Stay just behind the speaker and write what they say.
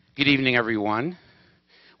Good evening, everyone.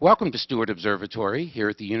 Welcome to Stewart Observatory here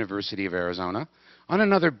at the University of Arizona on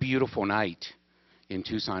another beautiful night in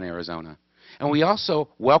Tucson, Arizona. And we also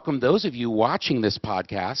welcome those of you watching this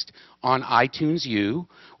podcast on iTunes U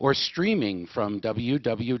or streaming from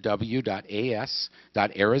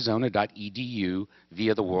www.as.arizona.edu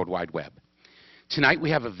via the World Wide Web. Tonight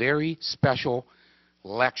we have a very special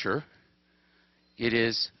lecture. It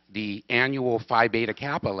is the annual Phi Beta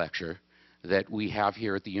Kappa lecture that we have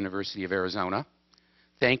here at the University of Arizona,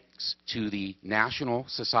 thanks to the National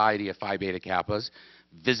Society of Phi Beta Kappa's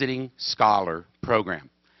Visiting Scholar Program.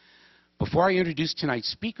 Before I introduce tonight's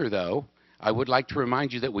speaker, though, I would like to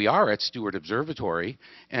remind you that we are at Stewart Observatory,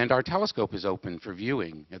 and our telescope is open for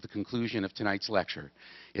viewing at the conclusion of tonight's lecture.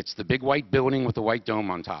 It's the big white building with the white dome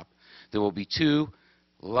on top. There will be two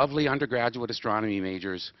lovely undergraduate astronomy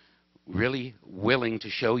majors really willing to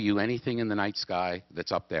show you anything in the night sky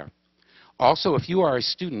that's up there. Also, if you are a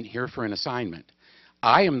student here for an assignment,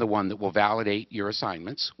 I am the one that will validate your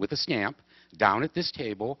assignments with a stamp down at this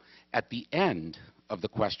table at the end of the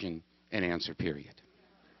question and answer period.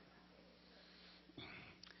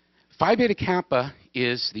 Phi Beta Kappa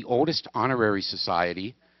is the oldest honorary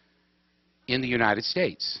society in the United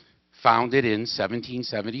States, founded in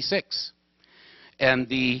 1776. And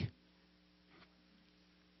the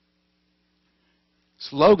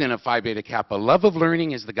slogan of Phi Beta Kappa, love of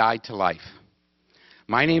learning is the guide to life.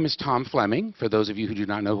 My name is Tom Fleming, for those of you who do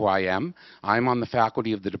not know who I am. I'm on the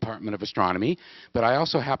faculty of the Department of Astronomy, but I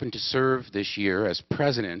also happen to serve this year as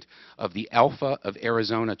president of the Alpha of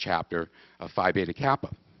Arizona chapter of Phi Beta Kappa.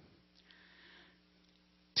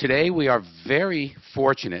 Today we are very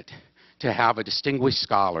fortunate to have a distinguished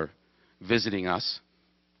scholar visiting us.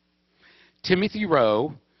 Timothy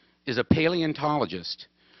Rowe is a paleontologist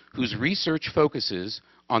whose research focuses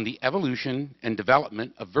on the evolution and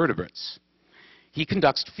development of vertebrates. He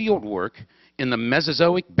conducts field work in the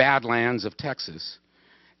Mesozoic Badlands of Texas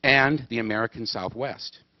and the American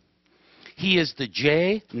Southwest. He is the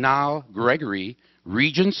J. Nall Gregory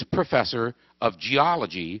Regents Professor of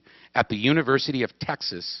Geology at the University of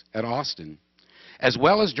Texas at Austin, as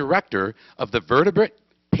well as director of the Vertebrate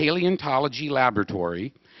Paleontology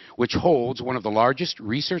Laboratory, which holds one of the largest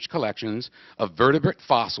research collections of vertebrate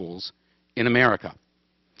fossils in America.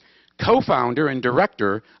 Co-founder and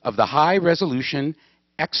director of the High-Resolution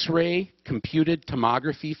X-ray Computed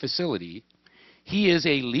Tomography Facility, he is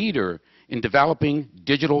a leader in developing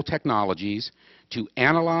digital technologies to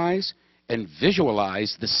analyze and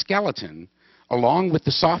visualize the skeleton along with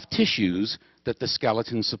the soft tissues that the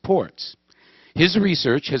skeleton supports. His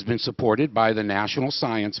research has been supported by the National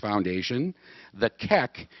Science Foundation, the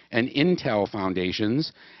Keck and Intel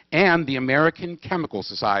Foundations, and the American Chemical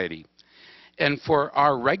Society. And for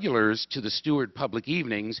our regulars to the Stewart Public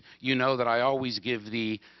Evenings, you know that I always give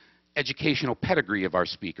the educational pedigree of our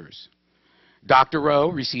speakers. Dr. Rowe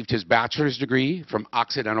received his bachelor's degree from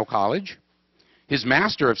Occidental College, his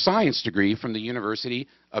Master of Science degree from the University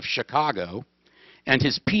of Chicago, and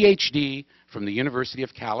his PhD from the University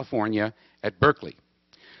of California at Berkeley.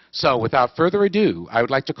 So without further ado, I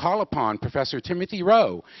would like to call upon Professor Timothy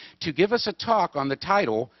Rowe to give us a talk on the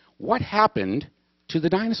title, What Happened to the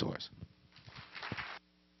Dinosaurs?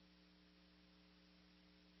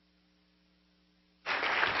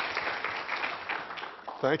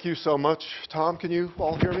 Thank you so much. Tom, can you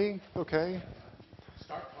all hear me okay?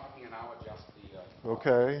 Start talking and I'll adjust the...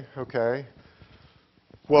 Okay.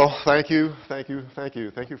 Well, thank you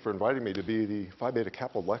for inviting me to be the Phi Beta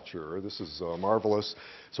Kappa lecturer. This is marvelous.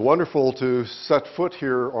 It's wonderful to set foot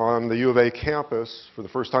here on the U of A campus for the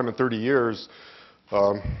first time in 30 years.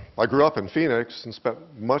 I grew up in Phoenix and spent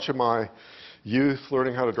much of my youth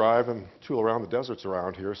learning how to drive and tool around the deserts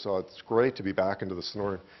around here, so it's great to be back into the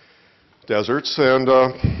Sonoran deserts. And,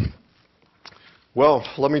 well,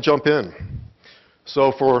 let me jump in.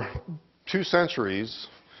 So for 2 centuries,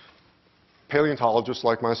 paleontologists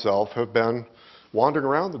like myself have been wandering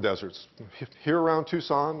around the deserts, here around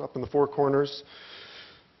Tucson, up in the Four Corners,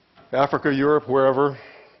 Africa, Europe, wherever.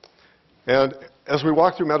 And as we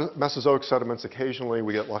walk through Mesozoic sediments, occasionally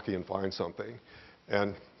we get lucky and find something.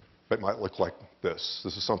 And it might look like this.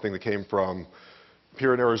 This is something that came from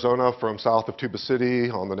here in Arizona, from south of Tuba City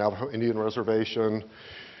on the Navajo Indian Reservation.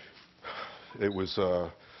 It was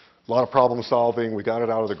a lot of problem solving. We got it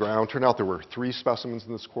out of the ground. Turned out there were 3 specimens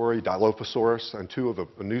in this quarry, Dilophosaurus and 2 of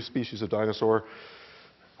a new species of dinosaur.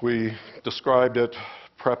 We described it,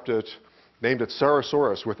 prepped it, named it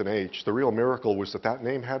Ceratosaurus with an H. The real miracle was that that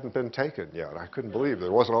name hadn't been taken yet. I couldn't believe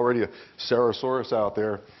there wasn't already a Ceratosaurus out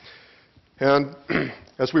there. And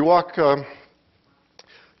as we walk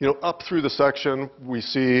up through the section, we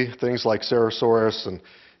see things like Ceratosaurus, and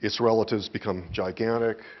its relatives become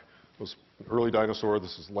gigantic. It was an early dinosaur,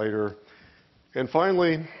 this is later. And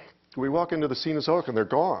finally, we walk into the Cenozoic and they're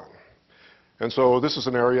gone. And so this is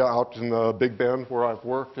an area out in the Big Bend where I've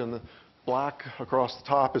worked, and the black across the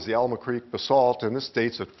top is the Alma Creek basalt, and this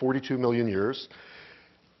dates at 42 million years.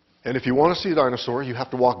 And if you want to see a dinosaur, you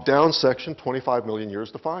have to walk down section 25 million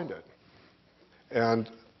years to find it. And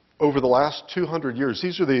over the last 200 years,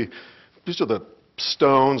 these are the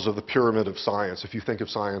stones of the pyramid of science, if you think of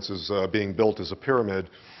science as being built as a pyramid.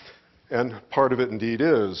 And part of it indeed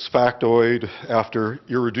is factoid after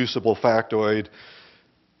irreducible factoid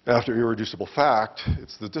after irreducible fact.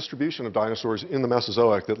 It's the distribution of dinosaurs in the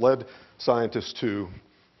Mesozoic that led scientists to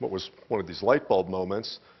what was one of these light bulb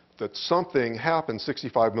moments, that something happened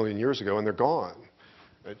 65 million years ago and they're gone.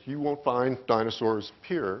 And you won't find dinosaurs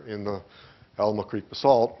here in the Alma Creek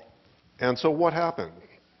basalt. And so what happened?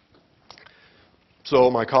 So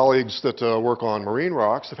my colleagues that work on marine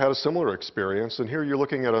rocks have had a similar experience. And here you're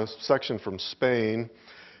looking at a section from Spain.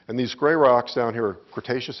 And these gray rocks down here are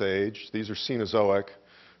Cretaceous age. These are Cenozoic.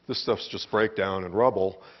 This stuff's just breakdown and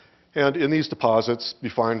rubble. And in these deposits, you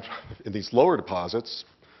find, in these lower deposits,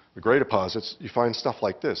 the gray deposits, you find stuff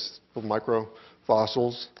like this, little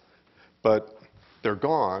microfossils. But they're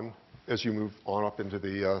gone as you move on up into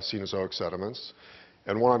the Cenozoic sediments.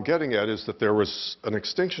 And what I'm getting at is that there was an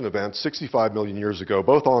extinction event 65 million years ago,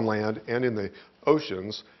 both on land and in the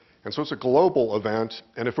oceans. And so it's a global event.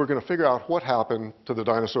 And if we're going to figure out what happened to the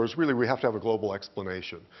dinosaurs, really we have to have a global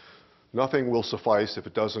explanation. Nothing will suffice if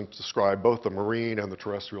it doesn't describe both the marine and the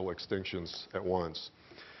terrestrial extinctions at once.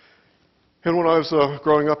 And when I was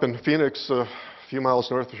growing up in Phoenix, a few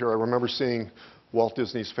miles north of here, I remember seeing Walt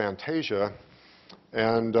Disney's Fantasia.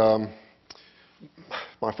 And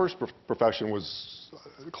my first profession was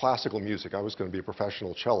classical music. I was going to be a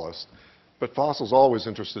professional cellist. But fossils always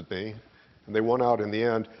interested me, and they won out in the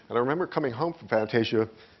end. And I remember coming home from Fantasia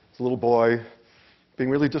as a little boy, being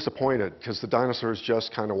really disappointed because the dinosaurs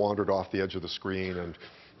just kind of wandered off the edge of the screen, and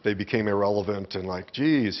they became irrelevant, and like,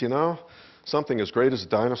 geez, you know, something as great as a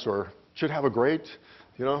dinosaur should have a great,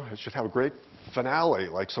 you know, it should have a great finale,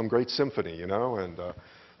 like some great symphony, you know. And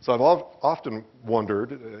so I've often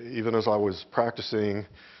wondered, even as I was practicing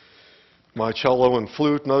my cello and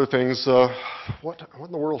flute and other things, what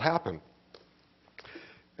in the world happened?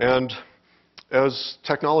 And as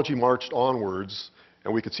technology marched onwards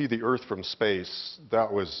and we could see the Earth from space,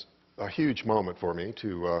 that was a huge moment for me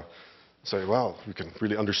to say, wow, we can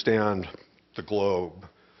really understand the globe.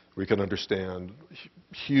 We can understand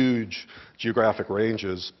huge geographic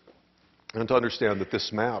ranges. And to understand that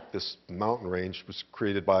this map, this mountain range, was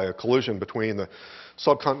created by a collision between the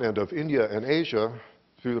subcontinent of India and Asia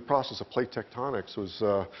through the process of plate tectonics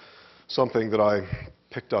was something that I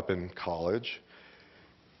picked up in college.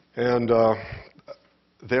 And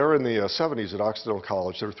there in the 70s at Occidental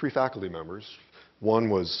College, there were 3 faculty members. One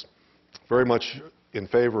was very much in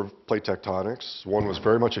favor of plate tectonics. One was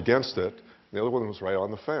very much against it. And the other one was right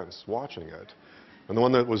on the fence, watching it. And the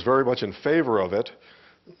one that was very much in favor of it,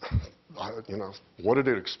 you know, what did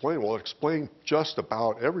it explain? Well, it explained just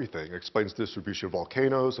about everything. It explains the distribution of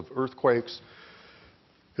volcanoes, of earthquakes.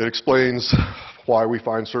 It explains why we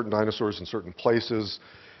find certain dinosaurs in certain places.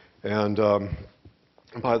 And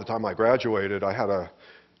by the time I graduated, I had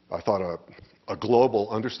I thought a global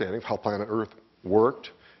understanding of how planet Earth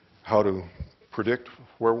worked, how to predict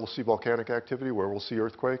where we'll see volcanic activity, where we'll see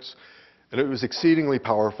earthquakes. And it was exceedingly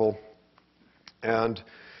powerful. And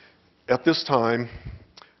at this time,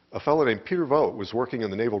 a fellow named Peter Vogt was working in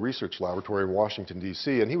the Naval Research Laboratory in Washington,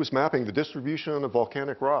 D.C., and he was mapping the distribution of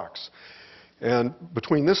volcanic rocks. And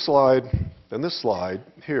between this slide and this slide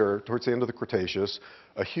here, towards the end of the Cretaceous,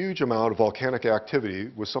 a huge amount of volcanic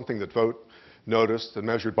activity was something that Vogt noticed and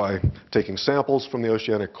measured by taking samples from the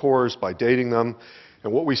oceanic cores, by dating them.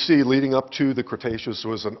 And what we see leading up to the Cretaceous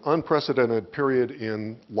was an unprecedented period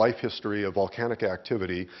in life history of volcanic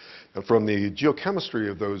activity. And from the geochemistry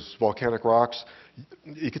of those volcanic rocks,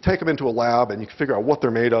 you could take them into a lab and you could figure out what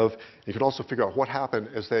they're made of. You could also figure out what happened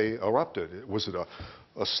as they erupted. Was it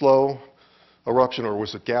a slow eruption, or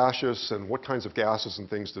was it gaseous, and what kinds of gases and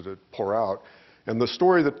things did it pour out? And the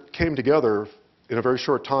story that came together in a very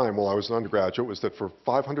short time while I was an undergraduate was that for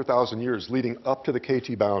 500,000 years leading up to the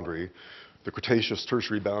KT boundary, the Cretaceous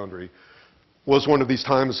Tertiary boundary, was one of these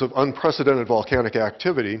times of unprecedented volcanic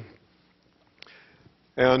activity.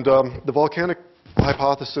 And the volcanic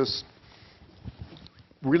hypothesis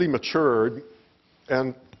really matured,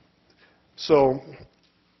 and so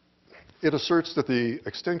it asserts that the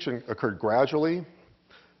extinction occurred gradually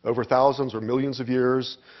over thousands or millions of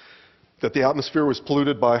years, that the atmosphere was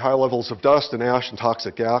polluted by high levels of dust and ash and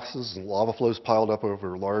toxic gases, and lava flows piled up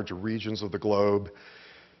over large regions of the globe.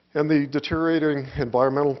 And the deteriorating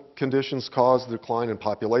environmental conditions caused the decline in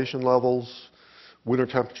population levels. Winter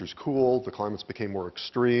temperatures cooled, the climates became more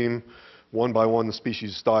extreme. One by one, the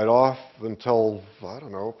species died off until, I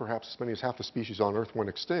don't know, perhaps as many as half the species on Earth went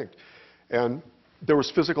extinct. And there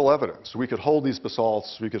was physical evidence. We could hold these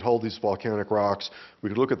basalts, we could hold these volcanic rocks, we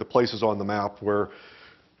could look at the places on the map where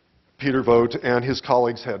Peter Vogt and his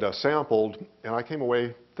colleagues had sampled, and I came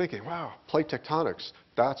away thinking, wow, plate tectonics,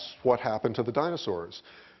 that's what happened to the dinosaurs.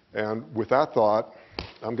 And with that thought,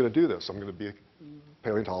 I'm going to do this. I'm going to be a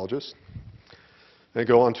paleontologist and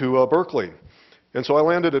go on to Berkeley. And so I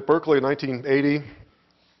landed at Berkeley in 1980,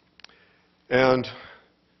 and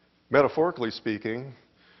metaphorically speaking,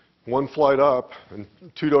 one flight up and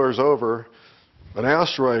 2 doors over, an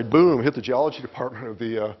asteroid, boom, hit the geology department of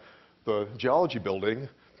the geology building,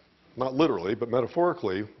 not literally, but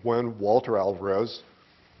metaphorically, when Walter Alvarez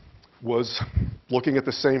was looking at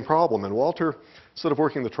the same problem. And Walter, instead of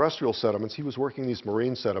working the terrestrial sediments, he was working these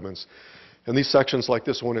marine sediments. And these sections like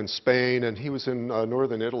this one in Spain, and he was in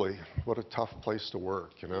northern Italy. What a tough place to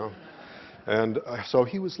work, you know? And so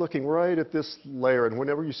he was looking right at this layer, and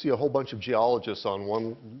whenever you see a whole bunch of geologists on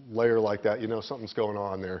one layer like that, you know something's going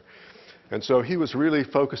on there. And so he was really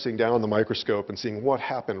focusing down the microscope and seeing what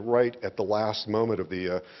happened right at the last moment of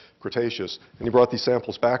the Cretaceous. And he brought these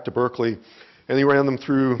samples back to Berkeley, and he ran them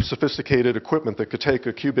through sophisticated equipment that could take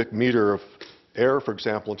a cubic meter of air, for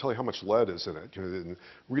example, and tell you how much lead is in it, you know, and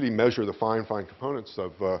really measure the fine components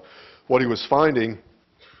of what he was finding.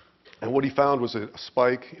 And what he found was a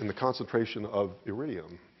spike in the concentration of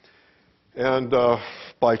iridium. And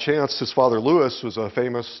by chance, his father Louis was a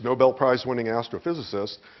famous Nobel Prize-winning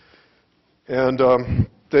astrophysicist. And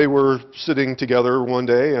they were sitting together one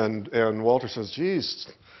day, and Walter says, geez,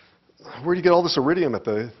 where do you get all this iridium at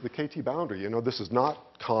the KT boundary? You know, this is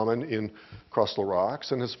not common in crustal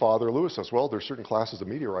rocks. And his father Louis says, well, there are certain classes of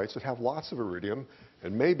meteorites that have lots of iridium,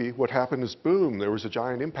 and maybe what happened is, boom, there was a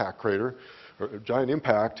giant impact crater, or a giant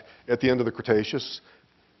impact at the end of the Cretaceous,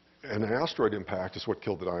 and an asteroid impact is what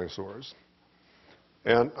killed the dinosaurs.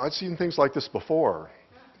 And I'd seen things like this before,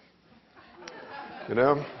 you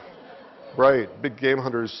know? Right, big game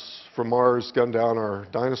hunters from Mars gunned down our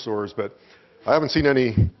dinosaurs, but I haven't seen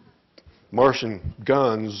any Martian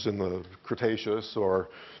guns in the Cretaceous or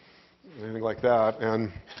anything like that.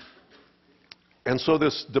 And so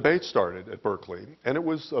this debate started at Berkeley, and it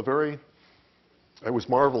was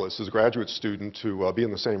marvelous as a graduate student to be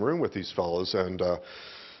in the same room with these fellows, and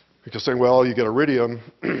because saying, well, you get iridium,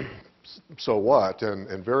 so what?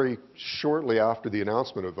 And very shortly after the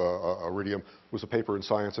announcement of iridium was a paper in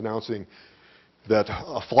Science announcing that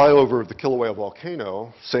a flyover of the Kilauea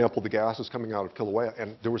volcano sampled the gases coming out of Kilauea,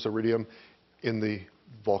 and there was iridium in the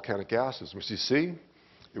volcanic gases. Which you see,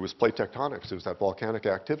 it was plate tectonics. It was that volcanic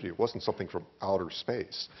activity. It wasn't something from outer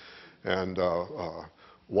space. And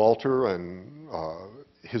Walter and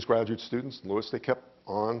his graduate students, Louis, they kept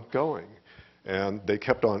on going. And they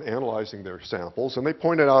kept on analyzing their samples, and they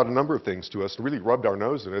pointed out a number of things to us and really rubbed our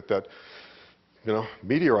nose in it that, you know,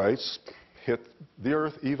 meteorites hit the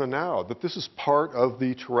Earth even now, that this is part of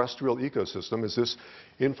the terrestrial ecosystem, is this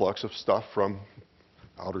influx of stuff from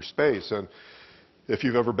outer space. And if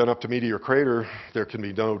you've ever been up to Meteor Crater, there can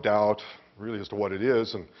be no doubt really as to what it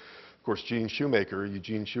is. And of course, Eugene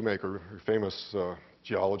Shoemaker, a famous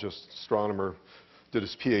geologist, astronomer, did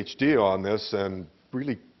his PhD on this and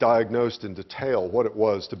really diagnosed in detail what it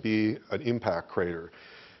was to be an impact crater.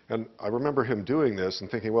 And I remember him doing this and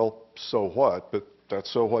thinking, well, so what? But that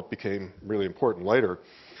so what became really important later.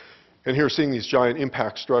 And here, seeing these giant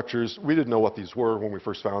impact structures, we didn't know what these were when we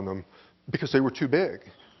first found them because they were too big.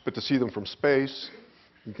 But to see them from space,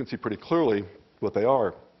 you can see pretty clearly what they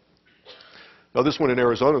are. Now, this one in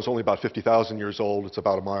Arizona is only about 50,000 years old. It's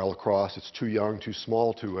about a mile across. It's too young, too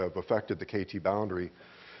small to have affected the KT boundary.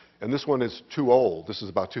 And this one is too old. This is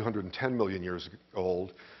about 210 million years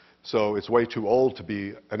old. So it's way too old to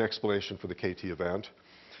be an explanation for the KT event.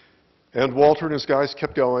 And Walter and his guys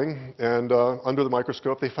kept going, and under the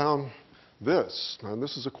microscope they found this. And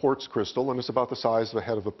this is a quartz crystal, and it's about the size of the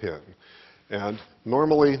head of a pin. And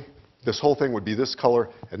normally this whole thing would be this color,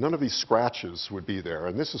 and none of these scratches would be there.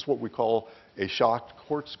 And this is what we call a shocked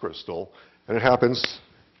quartz crystal, and it happens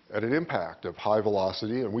at an impact of high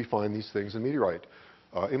velocity, and we find these things in meteorite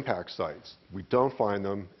impact sites. We don't find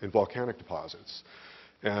them in volcanic deposits.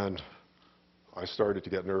 And I started to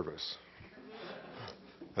get nervous.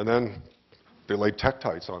 And then they laid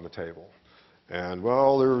tektites on the table. And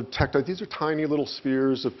well, they're tektites. These are tiny little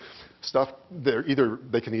spheres of stuff. They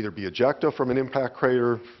can either be ejecta from an impact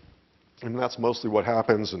crater, And that's mostly what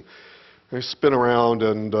happens. And they spin around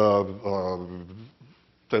and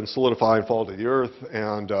then solidify and fall to the earth.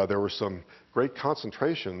 And there were some great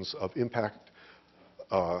concentrations of impact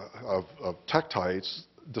of tektites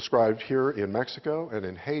described here in Mexico and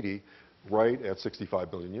in Haiti right at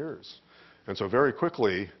 65 billion years. And so very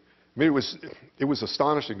quickly, I mean, it was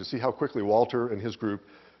astonishing to see how quickly Walter and his group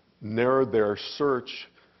narrowed their search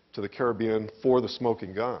to the Caribbean for the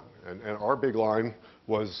smoking gun. And our big line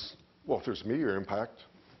was, well, if there's a meteor impact,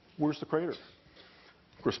 where's the crater?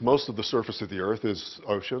 Of course, most of the surface of the Earth is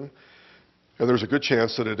ocean, and there's a good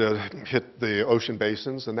chance that it hit the ocean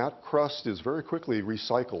basins, and that crust is very quickly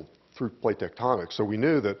recycled through plate tectonics. So we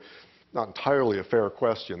knew that, not entirely a fair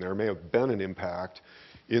question, there may have been an impact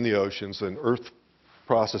in the oceans, and Earth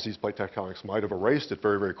processes, plate tectonics, might have erased it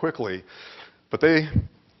very, very quickly. But they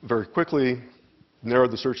very quickly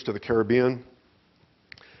narrowed the search to the Caribbean.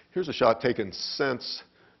 Here's a shot taken since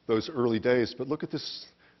those early days, but look at this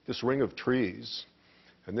ring of trees.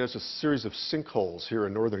 And there's a series of sinkholes here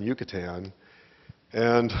in northern Yucatan,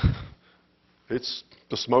 and it's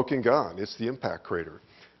the smoking gun. It's the impact crater.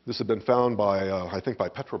 This had been found by, I think, by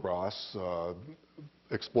Petrobras,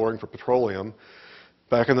 exploring for petroleum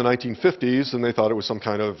back in the 1950s, and they thought it was some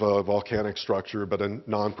kind of volcanic structure, but a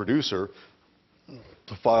non-producer.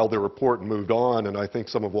 Filed their report and moved on, and I think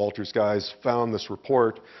some of Walter's guys found this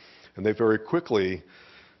report, and they very quickly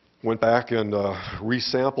went back and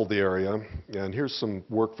resampled the area. And here's some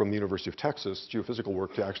work from the University of Texas, geophysical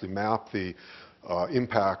work, to actually map the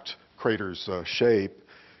impact crater's shape.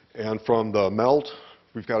 And from the melt,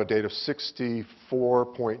 we've got a date of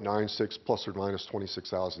 64.96 plus or minus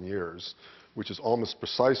 26,000 years, which is almost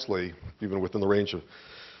precisely, even within the range of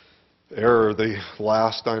error, the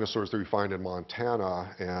last dinosaurs that we find in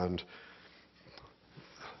Montana. And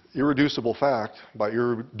irreducible fact, by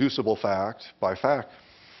fact,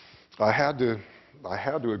 I had to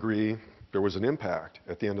agree there was an impact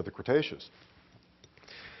at the end of the Cretaceous.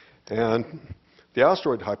 And the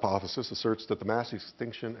asteroid hypothesis asserts that the mass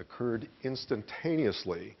extinction occurred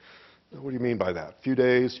instantaneously. Now, what do you mean by that? Few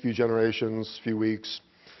days, few generations, few weeks,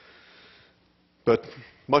 but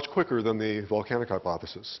much quicker than the volcanic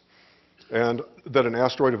hypothesis. And that an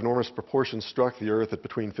asteroid of enormous proportions struck the Earth at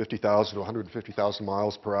between 50,000 to 150,000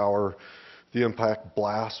 miles per hour. The impact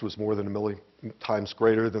blast was more than 1 million times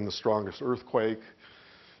greater than the strongest earthquake.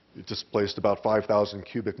 It displaced about 5,000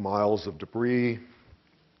 cubic miles of debris.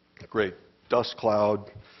 A great dust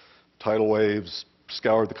cloud, tidal waves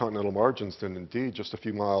scoured the continental margins, and indeed, just a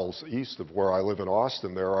few miles east of where I live in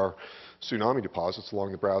Austin, there are tsunami deposits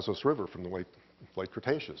along the Brazos River from the late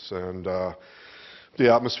Cretaceous. And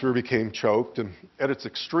the atmosphere became choked, and at its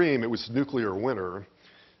extreme, it was nuclear winter.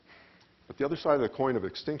 But the other side of the coin of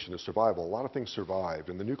extinction is survival. A lot of things survived,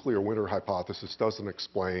 and the nuclear winter hypothesis doesn't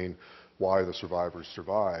explain why the survivors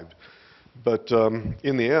survived. But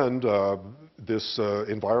in the end, this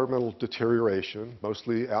environmental deterioration,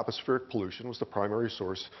 mostly atmospheric pollution, was the primary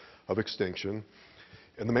source of extinction.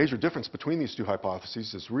 And the major difference between these two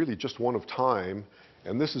hypotheses is really just one of time,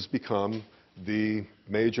 and this has become the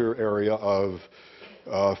major area of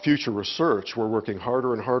future research. We're working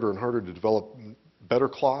harder and harder and harder to develop better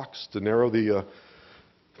clocks to narrow the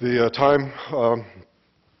time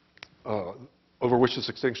over which this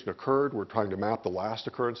extinction occurred. We're trying to map the last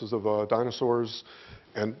occurrences of dinosaurs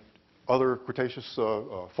and other Cretaceous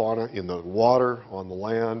fauna in the water, on the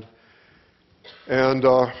land. And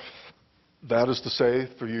that is to say,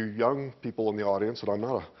 for you young people in the audience, that I'm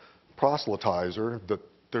not a proselytizer, that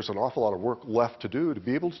there's an awful lot of work left to do to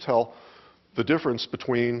be able to tell the difference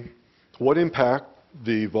between what impact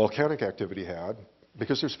the volcanic activity had,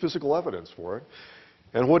 because there's physical evidence for it,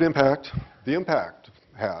 and what impact the impact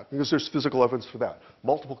had, because there's physical evidence for that.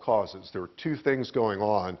 Multiple causes. There were two things going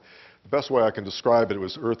on. The best way I can describe it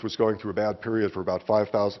was Earth was going through a bad period for about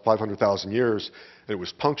 500,000 years, and it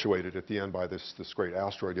was punctuated at the end by this great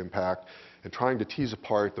asteroid impact. And trying to tease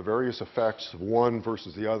apart the various effects of one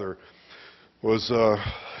versus the other was,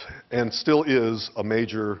 and still is, a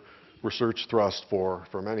major research thrust for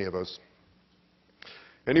many of us.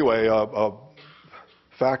 Anyway,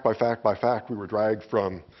 fact by fact by fact, we were dragged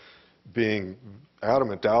from being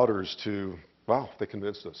adamant doubters to, wow, they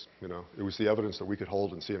convinced us. You know, it was the evidence that we could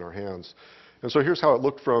hold and see in our hands. And so here's how it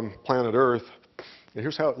looked from planet Earth, and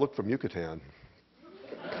here's how it looked from Yucatan.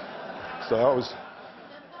 So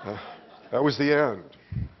that was the end.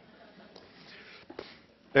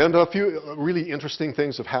 And a few really interesting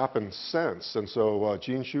things have happened since. And so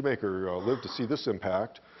Gene Shoemaker lived to see this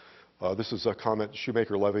impact. This is a comet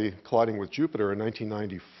Shoemaker-Levy colliding with Jupiter in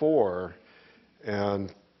 1994.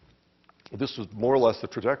 And this was more or less the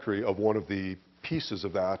trajectory of one of the pieces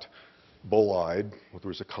of that bolide, whether it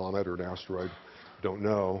was a comet or an asteroid, don't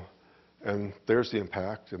know. And there's the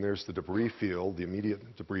impact, and there's the debris field, the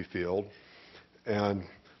immediate debris field. And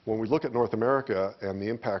when we look at North America and the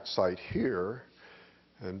impact site here,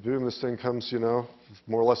 and boom, this thing comes,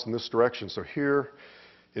 more or less in this direction. So here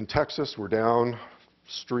in Texas, we're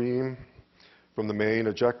downstream from the main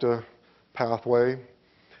ejecta pathway,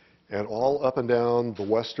 and all up and down the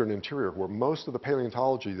western interior, where most of the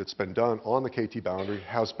paleontology that's been done on the KT boundary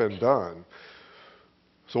has been done.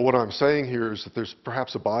 So what I'm saying here is that there's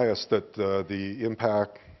perhaps a bias that the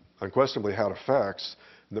impact unquestionably had effects,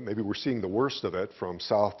 and that maybe we're seeing the worst of it from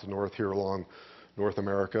south to north here along North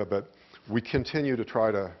America, but we continue to try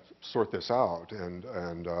to sort this out, and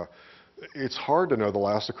it's hard to know the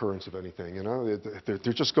last occurrence of anything,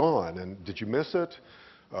 they're just gone, and did you miss it?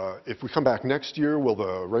 If we come back next year, will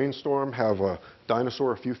the rainstorm have a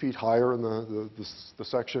dinosaur a few feet higher in the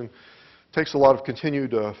section? It takes a lot of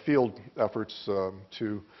continued field efforts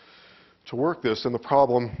to work this, and the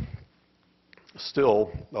problem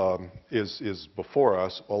still is before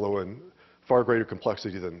us, although in far greater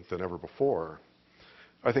complexity than ever before.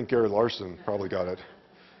 I think Gary Larson probably got it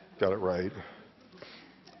right.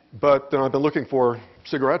 But I've been looking for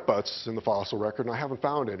cigarette butts in the fossil record, and I haven't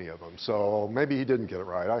found any of them. So maybe he didn't get it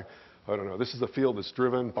right. I don't know. This is a field that's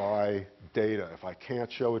driven by data. If I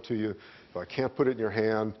can't show it to you, if I can't put it in your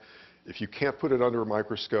hand, if you can't put it under a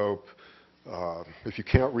microscope, if you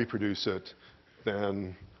can't reproduce it,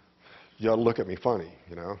 then you ought to look at me funny,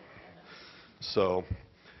 So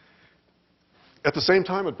at the same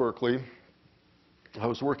time at Berkeley, I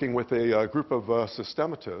was working with a group of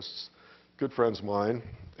systematists, good friends of mine,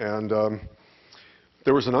 and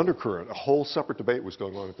there was an undercurrent. A whole separate debate was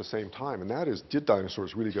going on at the same time, and that is, did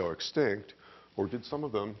dinosaurs really go extinct, or did some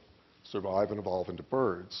of them survive and evolve into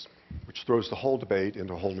birds, which throws the whole debate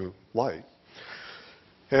into a whole new light.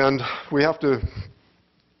 And we have to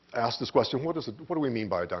ask this question, what do we mean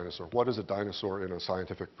by a dinosaur? What is a dinosaur in a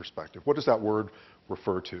scientific perspective? What does that word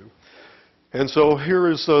refer to? And so here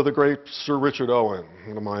is the great Sir Richard Owen,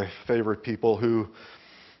 one of my favorite people, who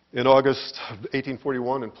in August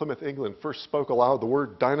 1841 in Plymouth, England, first spoke aloud the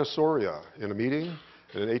word dinosauria in a meeting,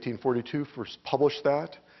 and in 1842 first published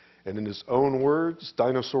that. And in his own words,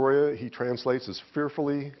 dinosauria he translates as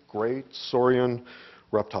fearfully great saurian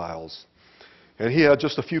reptiles. And he had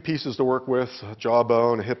just a few pieces to work with, a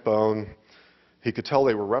jawbone, a hip bone. He could tell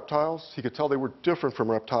they were reptiles. He could tell they were different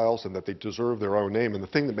from reptiles and that they deserved their own name. And the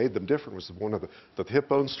thing that made them different was that the hip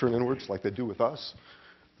bones turn inwards like they do with us.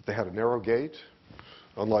 They had a narrow gait,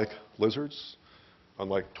 unlike lizards,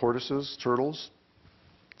 unlike tortoises, turtles.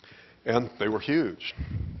 And they were huge.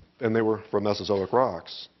 And they were from Mesozoic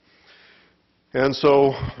rocks. And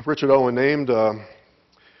so Richard Owen named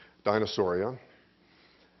Dinosauria,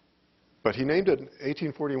 but he named it in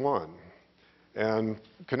 1841. And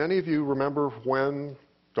can any of you remember when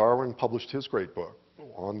Darwin published his great book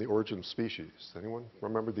on the origin of species? Anyone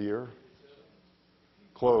remember the year?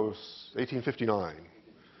 Close, 1859.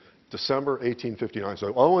 December 1859.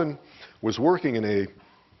 So Owen was working in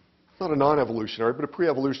not a non-evolutionary, but a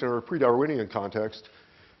pre-evolutionary or pre-Darwinian context.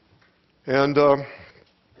 And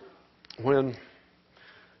when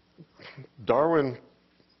Darwin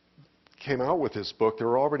came out with his book, there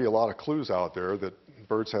were already a lot of clues out there that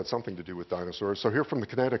birds had something to do with dinosaurs. So here from the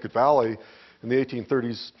Connecticut Valley in the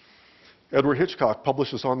 1830s, Edward Hitchcock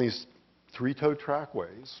publishes on these three-toed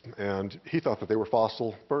trackways, and he thought that they were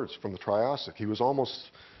fossil birds from the Triassic. He was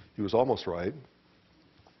almost right.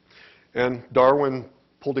 And Darwin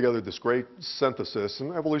pulled together this great synthesis,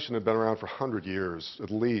 and evolution had been around for 100 years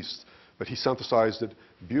at least, but he synthesized it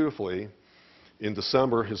beautifully. In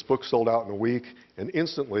December, his book sold out in a week, and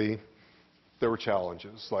instantly there were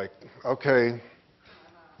challenges. Like, okay,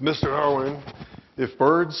 Mr. Darwin, if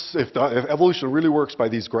evolution really works by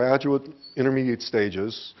these graduate intermediate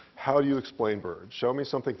stages, how do you explain birds? Show me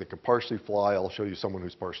something that can partially fly, I'll show you someone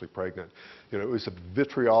who's partially pregnant. It was a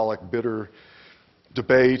vitriolic, bitter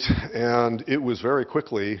debate, and it was very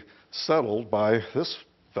quickly settled by this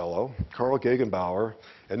fellow, Carl Gegenbauer,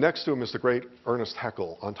 and next to him is the great Ernest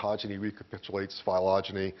Haeckel. Ontogeny recapitulates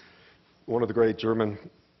phylogeny, one of the great German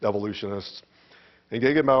evolutionists. And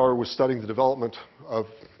Gegenbauer was studying the development of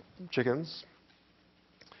chickens,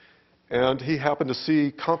 and he happened to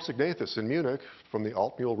see Compsognathus in Munich from the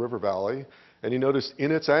Altmühl River Valley, and he noticed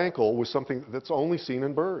in its ankle was something that's only seen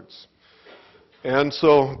in birds. And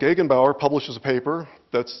so Gegenbauer publishes a paper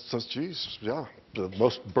that says, geez, yeah, the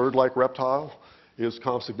most bird-like reptile is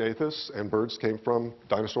Compsognathus, and birds came from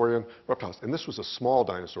dinosaurian reptiles. And this was a small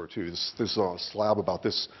dinosaur, too. This is a slab about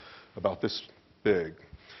this big.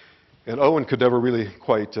 And Owen could never really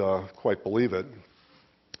quite believe it.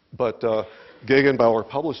 But Gegenbauer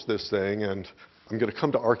published this thing, and I'm going to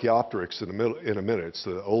come to Archaeopteryx in a minute. It's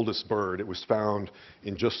the oldest bird. It was found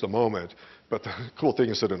in just a moment. But the cool thing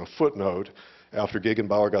is that in a footnote, after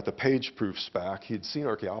Gegenbauer got the page proofs back, he'd seen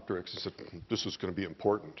Archaeopteryx. He said, this is going to be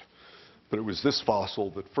important. But it was this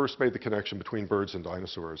fossil that first made the connection between birds and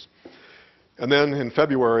dinosaurs. And then in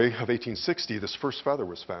February of 1860, this first feather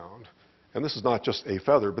was found. And this is not just a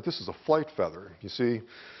feather, but this is a flight feather. You see,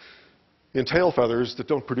 in tail feathers that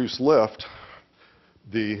don't produce lift,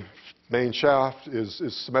 the main shaft is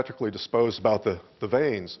symmetrically disposed about the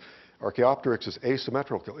veins. Archaeopteryx is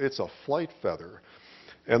asymmetrical. It's a flight feather.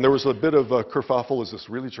 And there was a bit of a kerfuffle. Is this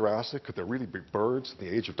really Jurassic? Could there really be birds in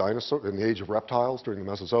the age of reptiles during the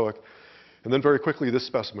Mesozoic? And then very quickly, this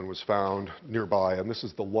specimen was found nearby, and this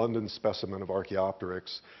is the London specimen of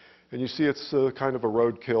Archaeopteryx. And you see it's kind of a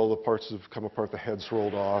roadkill. The parts have come apart, the head's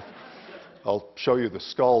rolled off. I'll show you the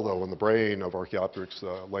skull, though, and the brain of Archaeopteryx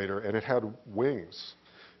later, and it had wings.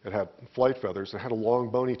 It had flight feathers. It had a long,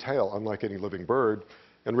 bony tail, unlike any living bird.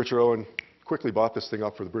 And Richard Owen quickly bought this thing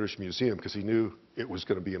up for the British Museum because he knew it was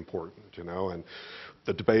going to be important, you know. And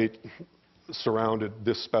the debate surrounded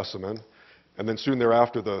this specimen. And then soon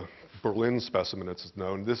thereafter, the Berlin specimen, it's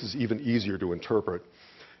known. This is even easier to interpret.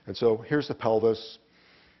 And so here's the pelvis.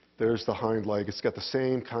 There's the hind leg. It's got the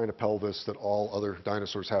same kind of pelvis that all other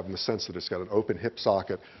dinosaurs have in the sense that it's got an open hip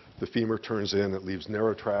socket. The femur turns in. It leaves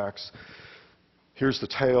narrow tracks. Here's the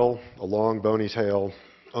tail, a long, bony tail,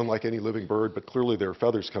 unlike any living bird, but clearly there are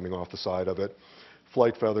feathers coming off the side of it.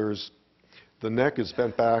 Flight feathers. The neck is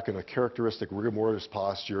bent back in a characteristic rigor mortis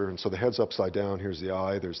posture, and so the head's upside down. Here's the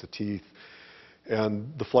eye. There's the teeth.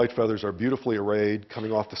 And the flight feathers are beautifully arrayed,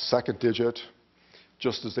 coming off the second digit,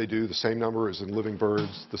 just as they do, the same number as in living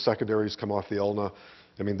birds. The secondaries come off the ulna.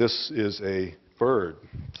 I mean, this is a bird.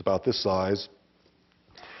 It's about this size.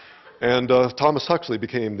 And Thomas Huxley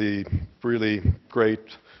became the really great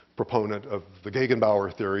proponent of the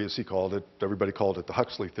Gegenbauer theory, as he called it. Everybody called it the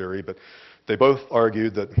Huxley theory, but they both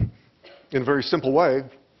argued that, in a very simple way,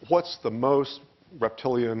 what's the most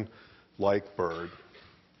reptilian-like bird?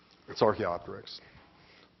 It's Archaeopteryx.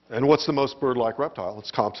 And what's the most bird-like reptile?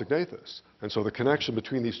 It's Compsognathus. And so the connection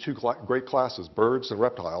between these two great classes, birds and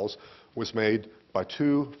reptiles, was made by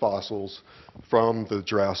two fossils from the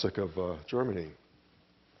Jurassic of Germany.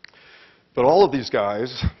 But all of these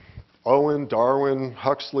guys, Owen, Darwin,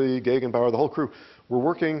 Huxley, Gegenbauer, the whole crew, were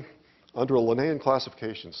working under a Linnaean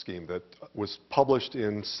classification scheme that was published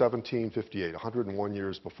in 1758, 101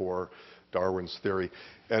 years before Darwin's theory.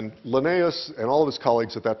 And Linnaeus and all of his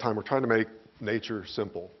colleagues at that time were trying to make nature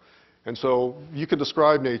simple. And so you could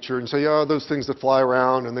describe nature and say, yeah, those things that fly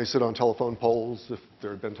around and they sit on telephone poles, if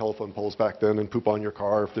there had been telephone poles back then, and poop on your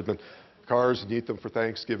car, if there had been cars and eat them for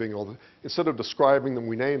Thanksgiving. Instead of describing them,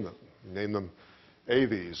 we name them. We name them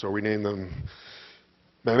aves, or we name them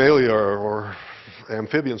mammalia, or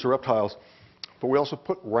amphibians, or reptiles. But we also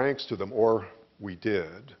put ranks to them, or we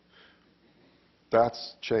did.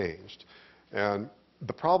 That's changed. And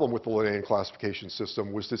the problem with the Linnaean classification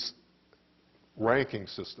system was this ranking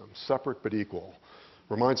system, separate but equal.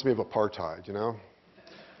 Reminds me of apartheid, you know?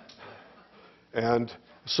 And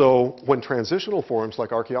so when transitional forms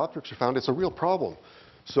like Archaeopteryx are found, it's a real problem.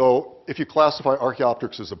 So if you classify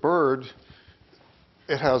Archaeopteryx as a bird,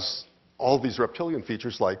 it has all these reptilian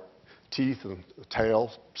features like teeth and a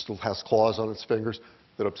tail, still has claws on its fingers,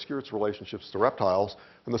 that obscure its relationships to reptiles.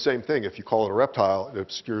 And the same thing, if you call it a reptile, it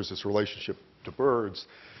obscures its relationship to birds.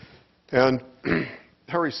 And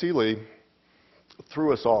Harry Seeley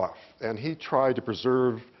threw us off, and he tried to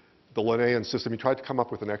preserve the Linnaean system. He tried to come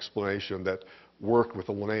up with an explanation that worked with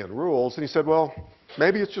the Linnaean rules, and he said, well,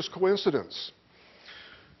 maybe it's just coincidence.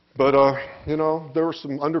 But, you know, there was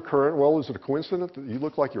some undercurrent. Well, is it a coincidence that you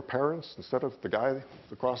look like your parents instead of the guy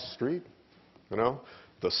across the street? You know,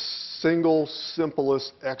 the single,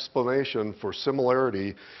 simplest explanation for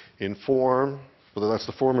similarity in form, whether that's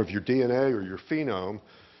the form of your DNA or your phenome,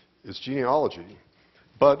 is genealogy.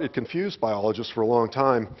 But it confused biologists for a long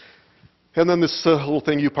time. And then this little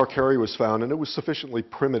thing, Euparkeria, was found, and it was sufficiently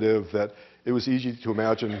primitive that it was easy to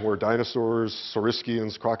imagine where dinosaurs,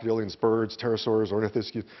 saurischians, crocodilians, birds, pterosaurs,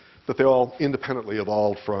 ornithischians, that they all independently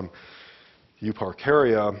evolved from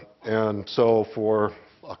Euparkeria. And so for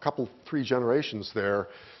a couple, 3 generations there,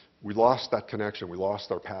 we lost that connection, we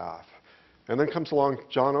lost our path. And then comes along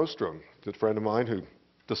John Ostrom, a good friend of mine, who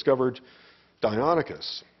discovered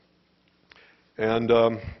Deinonychus.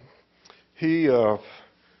 And he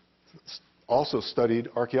also studied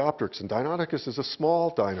Archaeopteryx. And Deinonychus is a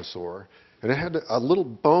small dinosaur, and it had a little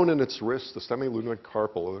bone in its wrist, the semilunoid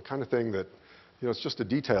carpal, the kind of thing that, you know, it's just a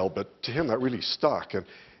detail, but to him that really stuck.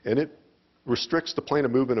 And it restricts the plane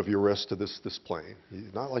of movement of your wrist to this plane.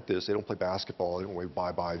 Not like this. They don't play basketball. They don't wave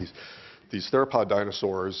bye-bye. These theropod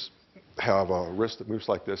dinosaurs have a wrist that moves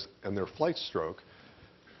like this, and their flight stroke,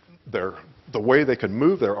 the way they can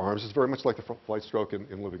move their arms is very much like the flight stroke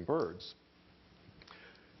in living birds.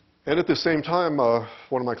 And at the same time,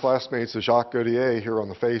 one of my classmates, Jacques Godier, here on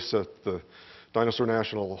the face at the Dinosaur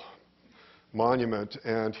National Monument,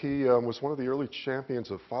 and he was one of the early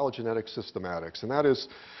champions of phylogenetic systematics. And that is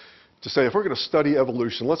to say, if we're going to study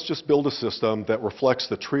evolution, let's just build a system that reflects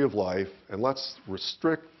the tree of life, and let's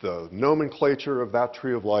restrict the nomenclature of that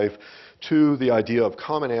tree of life to the idea of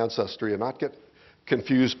common ancestry and not get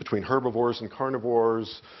confused between herbivores and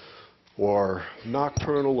carnivores, or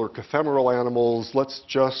nocturnal or cathemeral animals. Let's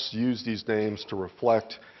just use these names to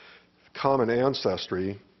reflect common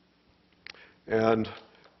ancestry. And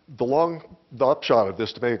the upshot of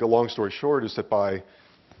this, to make a long story short, is that by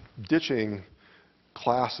ditching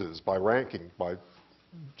classes, by ranking, by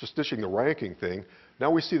just ditching the ranking thing,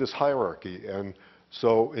 now we see this hierarchy. And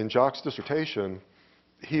so in Jacques' dissertation,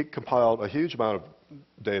 he compiled a huge amount of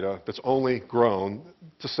data that's only grown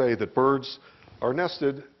to say that birds are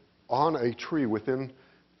nested on a tree within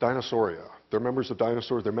Dinosauria. They're members of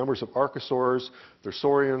dinosaurs, they're members of archosaurs, they're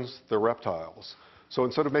saurians, they're reptiles. So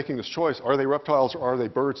instead of making this choice, are they reptiles or are they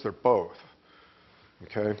birds? They're both.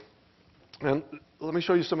 Okay? And let me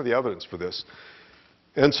show you some of the evidence for this.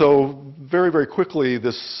 And so very, very quickly,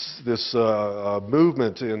 this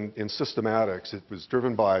movement in systematics, it was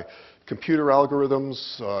driven by computer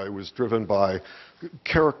algorithms. It was driven by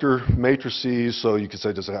character matrices. So you could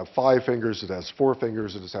say, does it have 5 fingers? It has 4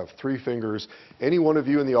 fingers. Does it have 3 fingers? Any one of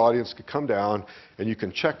you in the audience could come down and you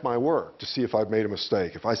can check my work to see if I've made a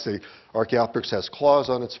mistake. If I say Archaeopteryx has claws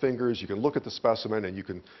on its fingers, you can look at the specimen and you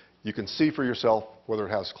can see for yourself whether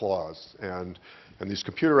it has claws. And these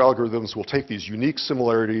computer algorithms will take these unique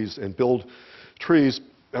similarities and build trees.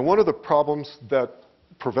 And one of the problems that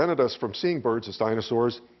prevented us from seeing birds as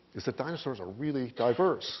dinosaurs is that dinosaurs are really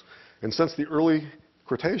diverse. And since the early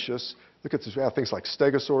Cretaceous, look at this, we have things like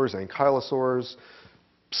stegosaurs, ankylosaurs,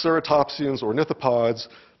 ceratopsians, ornithopods.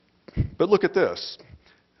 But look at this,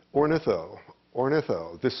 ornitho,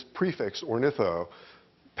 this prefix ornitho.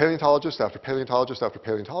 Paleontologist after paleontologist after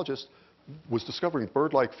paleontologist was discovering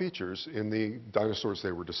bird-like features in the dinosaurs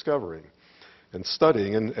they were discovering and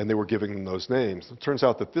studying, and they were giving them those names. It turns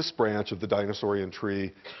out that this branch of the dinosaurian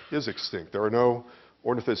tree is extinct. There are no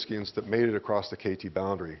ornithischians that made it across the KT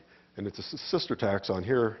boundary. And it's a sister taxon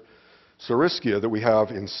here, Saurischia, that we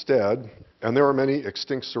have instead. And there are many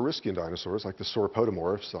extinct Saurischian dinosaurs, like the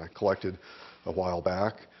sauropodomorphs I collected a while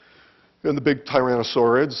back, and the big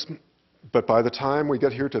tyrannosaurids. But by the time we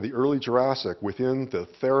get here to the early Jurassic, within the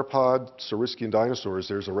theropod Saurischian dinosaurs,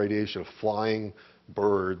 there's a radiation of flying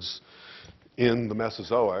birds in the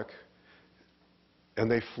Mesozoic, and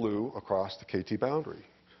they flew across the KT boundary.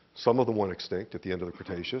 Some of them went extinct at the end of the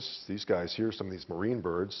Cretaceous. These guys here, some of these marine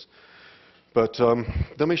birds. But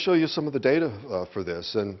let me show you some of the data for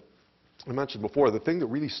this. And I mentioned before, the thing that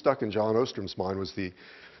really stuck in John Ostrom's mind was the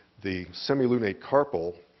semilunate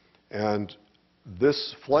carpal. And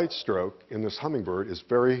this flight stroke in this hummingbird is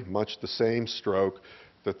very much the same stroke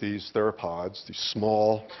that these theropods, these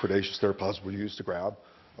small predaceous theropods, would use to grab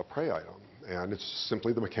a prey item. And it's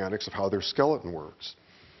simply the mechanics of how their skeleton works.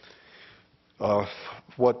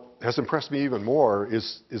 What has impressed me even more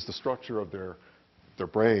is the structure of their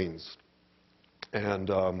brains.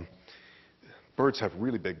 And birds have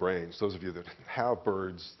really big brains. Those of you that have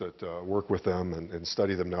birds that work with them and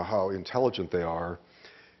study them know how intelligent they are.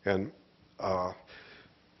 And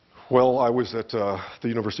well, I was at the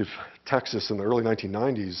University of Texas in the early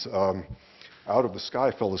 1990s. Out of the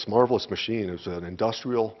sky fell this marvelous machine. It was an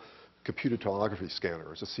industrial computed tomography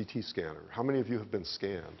scanner. It's a CT scanner. How many of you have been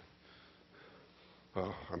scanned?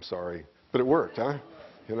 Oh, I'm sorry. But it worked, huh?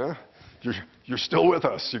 You know? You're still with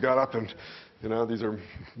us. You got up and, you know, these are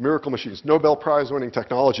miracle machines. Nobel Prize winning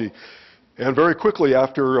technology. And very quickly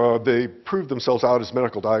after they proved themselves out as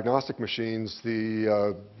medical diagnostic machines,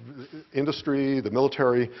 the industry, the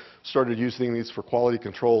military started using these for quality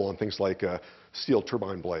control on things like steel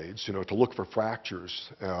turbine blades, you know, to look for fractures.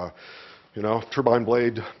 You know, turbine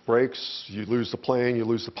blade breaks, you lose the plane, you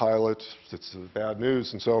lose the pilot. It's bad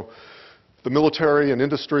news. And so the military and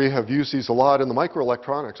industry have used these a lot in the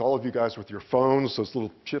microelectronics. All of you guys with your phones, those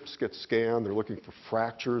little chips get scanned. They're looking for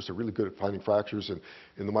fractures. They're really good at finding fractures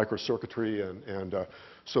in the microcircuitry. And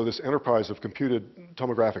so this enterprise of computed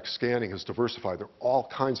tomographic scanning has diversified. There are all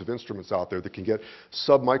kinds of instruments out there that can get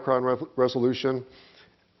sub-micron resolution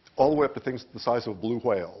all the way up to things the size of a blue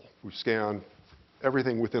whale. We scan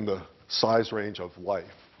everything within the size range of life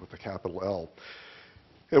with a capital L.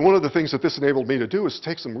 And one of the things that this enabled me to do is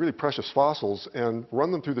take some really precious fossils and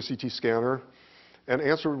run them through the CT scanner and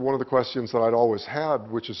answer one of the questions that I'd always had,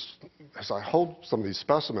 which is, as I hold some of these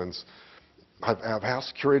specimens, I've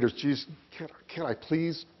asked curators, geez, can't I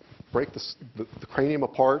please break the cranium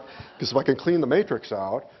apart? Because if I can clean the matrix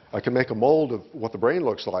out, I can make a mold of what the brain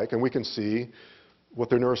looks like, and we can see what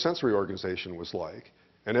their neurosensory organization was like.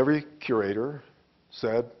 And every curator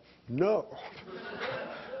said, no.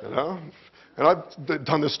 You know? And I've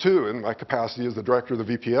done this too in my capacity as the director of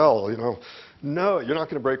the VPL. You know, no, you're not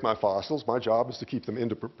going to break my fossils. My job is to keep them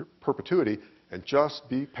into perpetuity, and just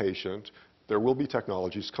be patient. There will be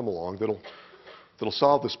technologies come along that'll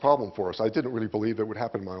solve this problem for us. I didn't really believe it would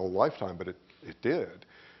happen in my own lifetime, but it did.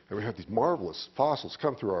 And we had these marvelous fossils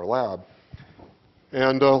come through our lab.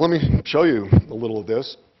 And let me show you a little of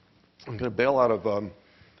this. I'm going to bail out of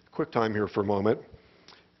QuickTime here for a moment.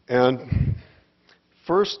 And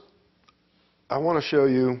first, I want to show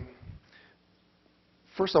you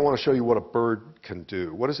what a bird can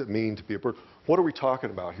do. What does it mean to be a bird? What are we talking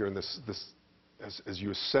about here in this as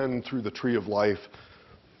you ascend through the tree of life?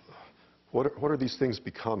 What are these things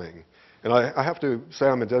becoming? And I have to say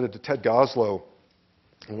I'm indebted to Ted Goslow,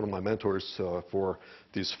 one of my mentors, for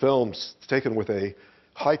these films taken with a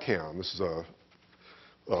HiCam. This is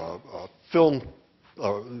a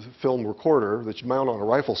film recorder that you mount on a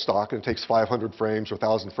rifle stock, and it takes 500 frames or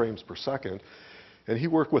 1,000 frames per second. And he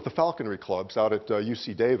worked with the falconry clubs out at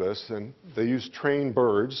UC Davis, and they used trained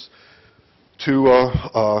birds to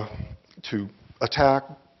attack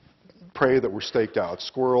prey that were staked out,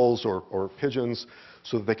 squirrels or pigeons,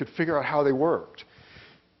 so that they could figure out how they worked.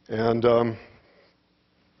 And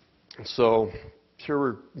so here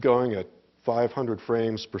we're going at 500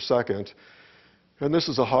 frames per second. And this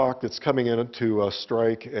is a hawk that's coming in to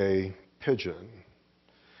strike a pigeon.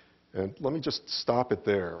 And let me just stop it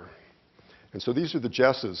there. And so these are the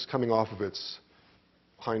jesses coming off of its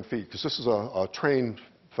hind feet, because this is a trained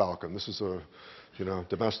falcon. This is a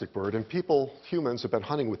domestic bird. And humans, have been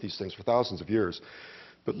hunting with these things for thousands of years.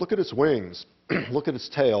 But look at its wings. Look at its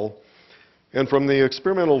tail. And from the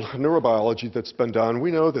experimental neurobiology that's been done,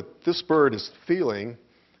 we know that this bird is feeling,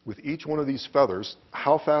 with each one of these feathers,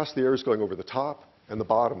 how fast the air is going over the top and the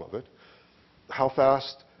bottom of it, how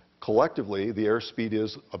fast collectively the airspeed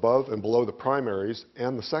is above and below the primaries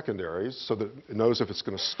and the secondaries, so that it knows if it's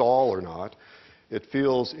going to stall or not. It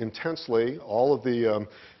feels intensely all of the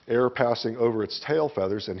air passing over its tail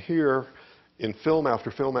feathers, and here, in film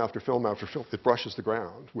after film after film after film, it brushes the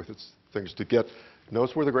ground with its things to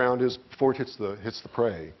knows where the ground is before it hits the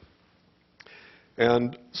prey.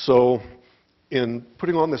 And so, in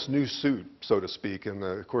putting on this new suit, so to speak, in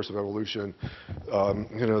the course of evolution,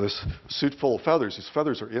 this suit full of feathers, these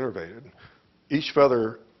feathers are innervated. Each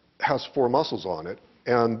feather has 4 muscles on it,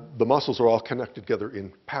 and the muscles are all connected together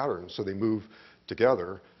in patterns, so they move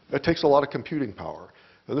together. It takes a lot of computing power.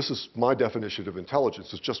 And this is my definition of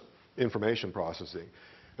intelligence. It's just information processing.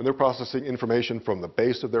 And they're processing information from the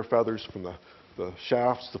base of their feathers, from the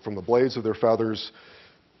shafts, from the blades of their feathers,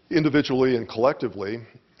 individually and collectively,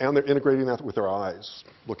 and they're integrating that with their eyes,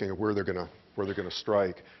 looking at where they're going to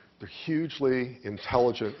strike. They're hugely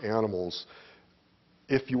intelligent animals.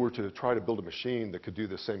 If you were to try to build a machine that could do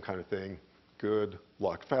the same kind of thing, good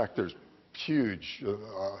luck. In fact, there's huge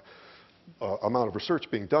amount of research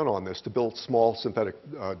being done on this to build small synthetic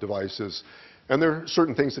devices. And there are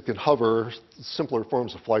certain things that can hover, simpler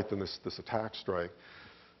forms of flight than this attack strike.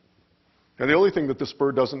 And the only thing that this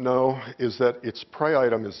bird doesn't know is that its prey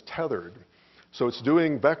item is tethered. So it's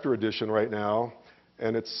doing vector addition right now,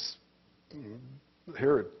 and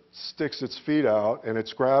here it sticks its feet out, and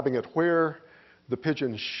it's grabbing at where the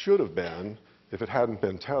pigeon should have been if it hadn't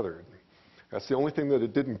been tethered. That's the only thing that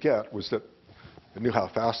it didn't get, was that it knew how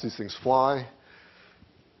fast these things fly.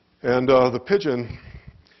 And the pigeon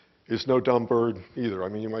is no dumb bird either. I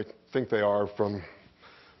mean, you might think they are from,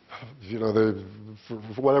 for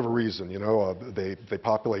whatever reason, they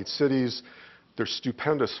populate cities. They're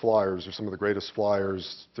stupendous flyers. They're some of the greatest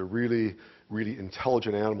flyers. They're really, really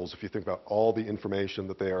intelligent animals if you think about all the information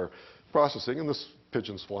that they are processing. And this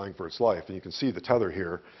pigeon's flying for its life. And you can see the tether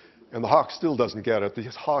here. And the hawk still doesn't get it.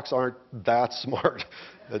 These hawks aren't that smart.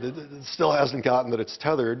 It still hasn't gotten that it's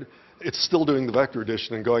tethered. It's still doing the vector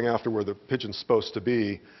addition and going after where the pigeon's supposed to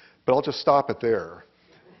be. But I'll just stop it there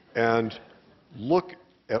and look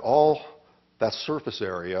at all that surface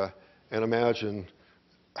area and imagine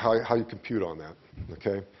how you compute on that,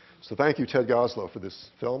 okay? So thank you, Ted Goslow, for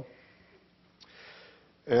this film.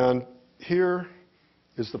 And here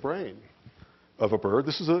is the brain of a bird.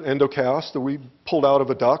 This is an endocast that we pulled out of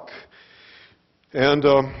a duck. And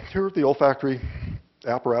here are the olfactory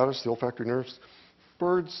apparatus, the olfactory nerves.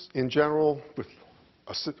 birds in general, with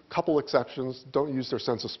a couple exceptions, don't use their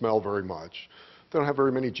sense of smell very much. They don't have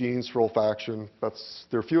very many genes for olfaction.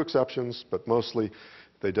 There are a few exceptions, but mostly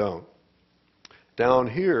they don't. Down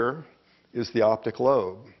here is the optic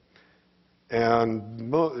lobe. And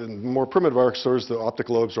in more primitive archosaurs, the optic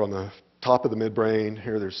lobes are on the top of the midbrain.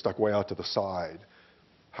 Here they're stuck way out to the side.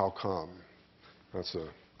 How come? That's a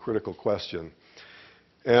critical question.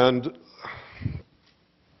 And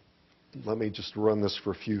let me just run this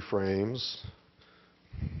for a few frames.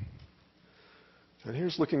 And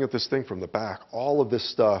here's looking at this thing from the back. All of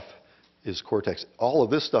this stuff is cortex. All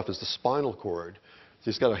of this stuff is the spinal cord. So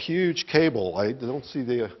it's got a huge cable. I don't see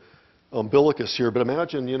the umbilicus here, but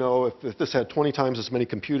imagine, you know, if this had 20 times as many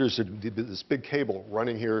computers, there'd be this big cable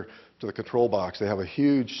running here to the control box. They have a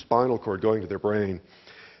huge spinal cord going to their brain.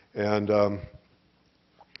 And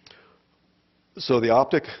so the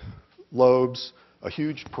optic lobes, a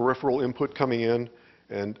huge peripheral input coming in,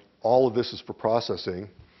 and all of this is for processing.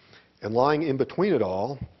 And lying in between it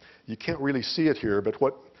all, you can't really see it here, but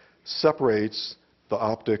what separates the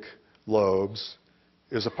optic lobes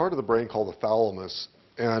is a part of the brain called the thalamus.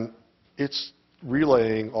 And it's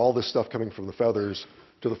relaying all this stuff coming from the feathers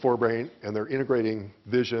to the forebrain, and they're integrating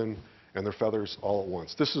vision and their feathers all at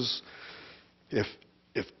once. This is,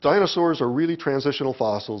 if dinosaurs are really transitional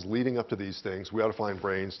fossils leading up to these things, we ought to find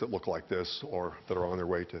brains that look like this or that are on their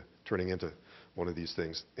way to turning into one of these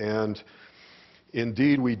things. And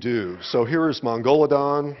indeed we do. So here is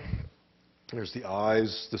Mongolodon. There's the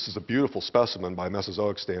eyes. This is a beautiful specimen by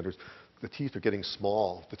Mesozoic standards. The teeth are getting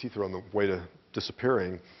small. The teeth are on the way to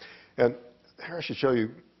disappearing. And here I should show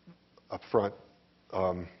you up front.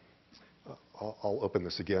 I'll open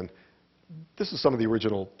this again. This is some of the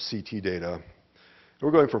original CT data.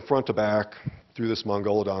 We're going from front to back through this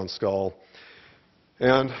Mongolodon skull.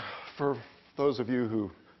 And for those of you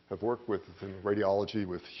who have worked in radiology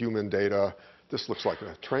with human data, this looks like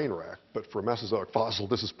a train wreck. But for a Mesozoic fossil,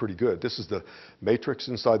 this is pretty good. This is the matrix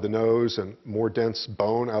inside the nose and more dense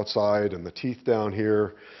bone outside and the teeth down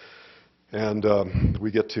here. And we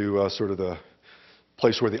get to sort of the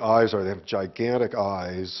place where the eyes are. They have gigantic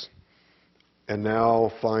eyes. And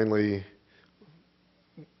now, finally,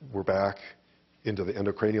 we're back into the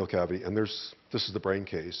endocranial cavity. And this is the brain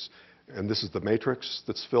case. And this is the matrix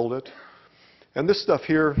that's filled it. And this stuff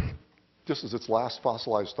here, this is its last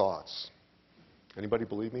fossilized thoughts. Anybody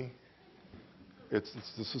believe me? This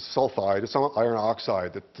is sulfide. It's iron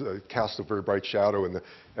oxide that casts a very bright shadow in the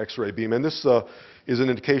X-ray beam. And this is an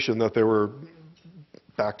indication that there were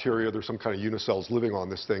bacteria, there's some kind of unicells living on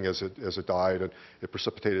this thing as it died, and it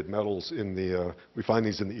precipitated metals in the, we find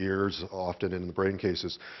these in the ears often and in the brain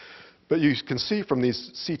cases. But you can see from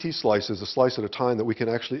these CT slices, a slice at a time, that we can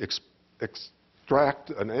actually extract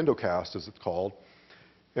an endocast, as it's called.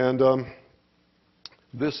 And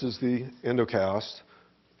this is the endocast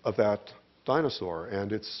of that dinosaur.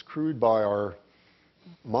 And it's crude by our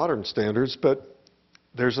modern standards, but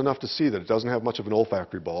there's enough to see that it doesn't have much of an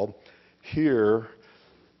olfactory bulb. Here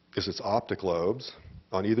is its optic lobes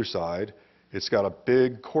on either side. It's got a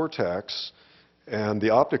big cortex, and the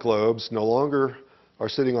optic lobes no longer are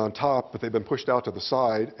sitting on top, but they've been pushed out to the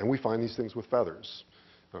side, and we find these things with feathers.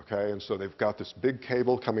 Okay, and so they've got this big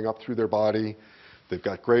cable coming up through their body. They've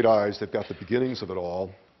got great eyes. They've got the beginnings of it all.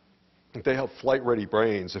 They have flight-ready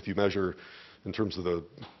brains if you measure in terms of the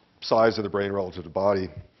size of the brain relative to body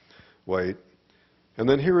weight. And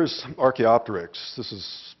then here is Archaeopteryx. This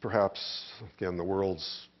is perhaps, again, the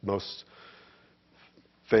world's most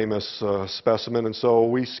famous specimen. And so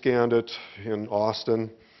we scanned it in Austin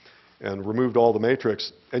and removed all the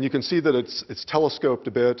matrix. And you can see that it's telescoped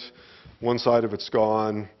a bit. One side of it's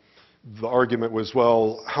gone. The argument was,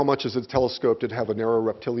 well, how much is it telescoped? Did it have a narrow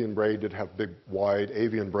reptilian brain? Did it have a big, wide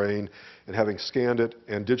avian brain? And having scanned it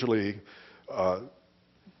and digitally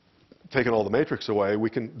taken all the matrix away, we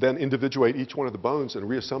can then individuate each one of the bones and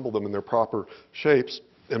reassemble them in their proper shapes.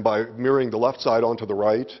 And by mirroring the left side onto the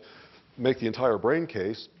right, make the entire brain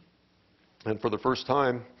case. And for the first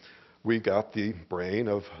time, we got the brain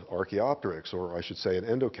of Archaeopteryx, or I should say an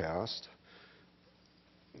endocast.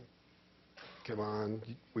 Come on,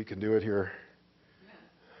 we can do it here.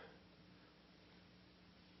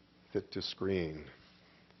 Fit to screen.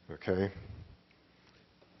 Okay.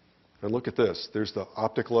 And look at this. There's the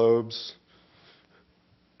optic lobes.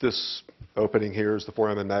 This opening here is the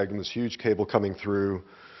foramen magnum, this huge cable coming through,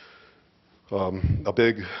 a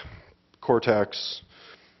big cortex.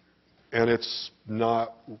 And it's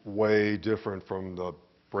not way different from the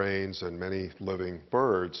brains in many living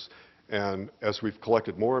birds. And as we've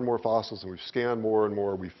collected more and more fossils and we've scanned more and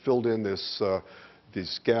more, we've filled in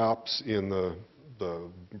these gaps in the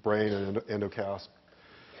brain and endocast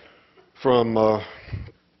from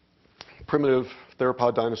primitive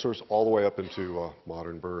theropod dinosaurs all the way up into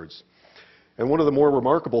modern birds. And one of the more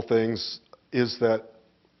remarkable things is that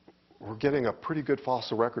we're getting a pretty good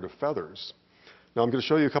fossil record of feathers. Now I'm going to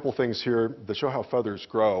show you a couple things here that show how feathers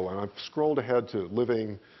grow, and I've scrolled ahead to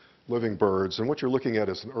living birds, and what you're looking at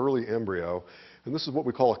is an early embryo, and this is what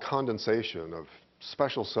we call a condensation of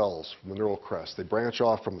special cells from the neural crest. They branch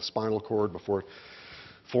off from the spinal cord before it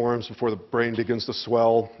forms, before the brain begins to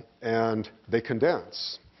swell, and they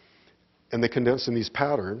condense. And they condense in these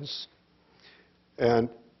patterns, and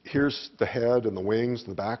here's the head and the wings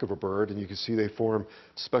and the back of a bird, and you can see they form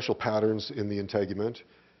special patterns in the integument,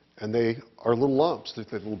 and they are little lumps,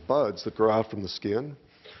 they're little buds that grow out from the skin.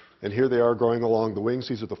 And here they are growing along the wings.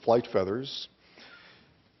 These are the flight feathers.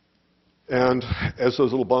 And as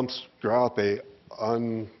those little bumps grow out, they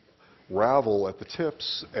unravel at the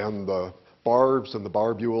tips, and the barbs and the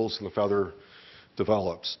barbules and the feather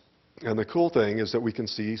develops. And the cool thing is that we can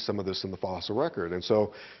see some of this in the fossil record. And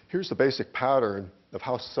so here's the basic pattern of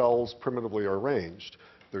how cells primitively are arranged.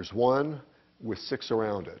 There's one with 6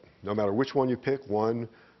 around it. No matter which one you pick, one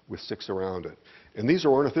with 6 around it. And these are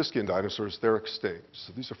ornithischian dinosaurs. They're extinct.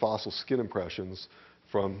 So these are fossil skin impressions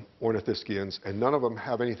from ornithischians, and none of them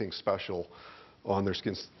have anything special on their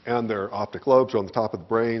skins. And their optic lobes are on the top of the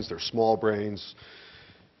brains. They're small brains.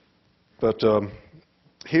 But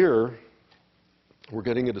here, we're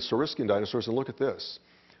getting into saurischian dinosaurs, and look at this.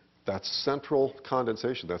 That central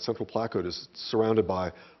condensation, that central placoid is surrounded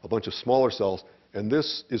by a bunch of smaller cells, and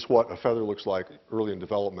this is what a feather looks like early in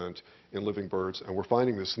development in living birds, and we're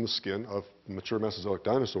finding this in the skin of mature Mesozoic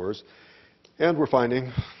dinosaurs, and we're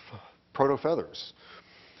finding proto-feathers.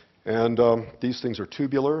 And these things are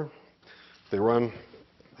tubular. They run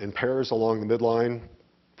in pairs along the midline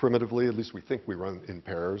primitively, at least we think we run in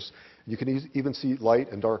pairs. You can even see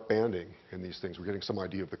light and dark banding in these things. We're getting some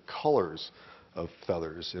idea of the colors of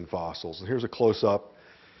feathers in fossils. And here's a close-up.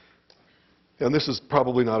 And this is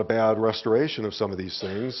probably not a bad restoration of some of these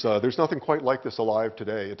things. There's nothing quite like this alive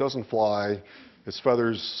today. It doesn't fly. Its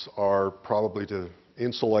feathers are probably to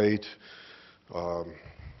insulate.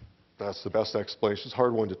 That's the best explanation. It's a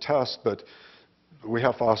hard one to test, but we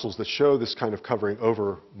have fossils that show this kind of covering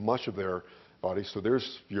over much of their body. So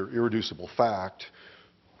there's your irreducible fact.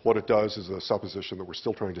 What it does is a supposition that we're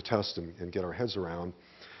still trying to test and get our heads around.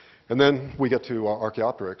 And then we get to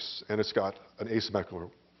Archaeopteryx, and it's got an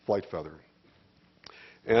asymmetrical flight feather.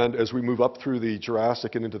 And as we move up through the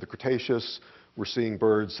Jurassic and into the Cretaceous, we're seeing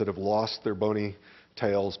birds that have lost their bony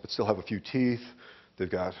tails but still have a few teeth. They've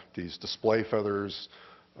got these display feathers.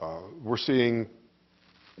 We're seeing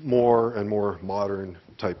more and more modern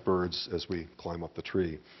type birds as we climb up the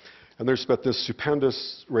tree. And there's been this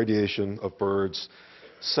stupendous radiation of birds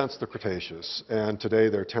since the Cretaceous. And today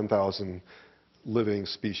there are 10,000 living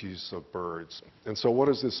species of birds. And so what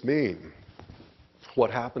does this mean? What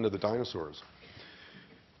happened to the dinosaurs?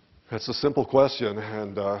 It's a simple question,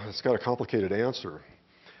 and it's got a complicated answer.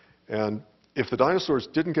 And if the dinosaurs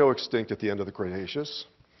didn't go extinct at the end of the Cretaceous,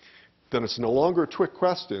 then it's no longer a trick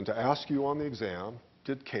question to ask you on the exam,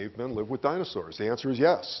 did cavemen live with dinosaurs? The answer is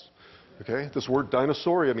yes. Okay? This word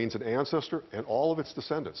dinosauria means an ancestor and all of its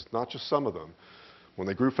descendants, not just some of them. When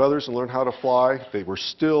they grew feathers and learned how to fly, they were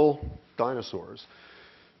still dinosaurs.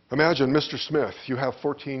 Imagine Mr. Smith. You have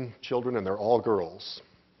 14 children and they're all girls.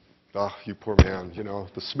 Ah, you poor man. You know,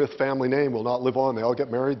 the Smith family name will not live on. They all get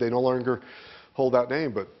married. They no longer hold that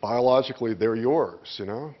name, but biologically they're yours, you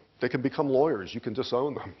know. They can become lawyers. You can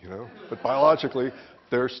disown them, you know. But biologically,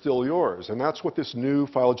 they're still yours. And that's what this new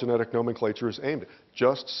phylogenetic nomenclature is aimed at.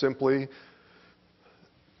 Just simply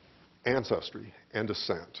ancestry and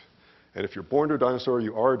descent. And if you're born to a dinosaur,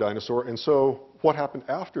 you are a dinosaur. And so what happened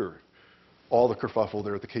after all the kerfuffle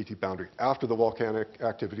there at the KT boundary, after the volcanic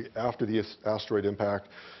activity, after the asteroid impact,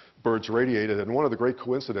 birds radiated? And one of the great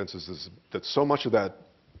coincidences is that so much of that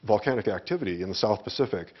volcanic activity in the South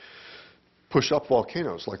Pacific pushed up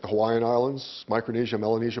volcanoes like the Hawaiian Islands, Micronesia,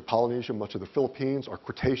 Melanesia, Polynesia, much of the Philippines are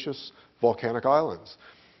Cretaceous volcanic islands.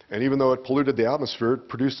 And even though it polluted the atmosphere, it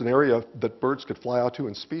produced an area that birds could fly out to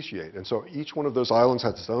and speciate. And so each one of those islands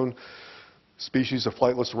has its own species of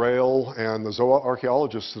flightless rail, and the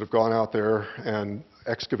zooarchaeologists that have gone out there and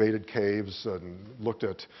excavated caves and looked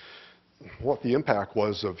at what the impact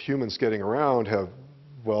was of humans getting around have,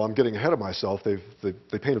 well, I'm getting ahead of myself, they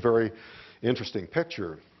paint a very interesting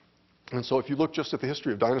picture. And so if you look just at the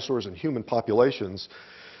history of dinosaurs and human populations,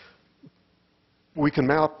 we can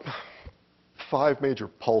map 5 major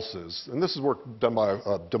pulses. And this is work done by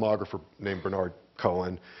a demographer named Bernard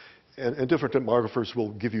Cohen. And different demographers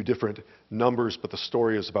will give you different numbers, but the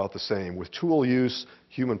story is about the same. With tool use,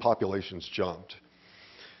 human populations jumped.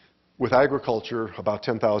 With agriculture, about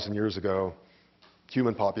 10,000 years ago,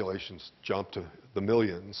 human populations jumped to the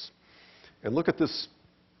millions. And look at this,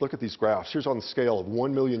 look at these graphs. Here's on the scale of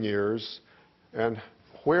 1 million years, and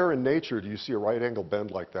where in nature do you see a right angle bend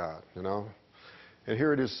like that, you know? And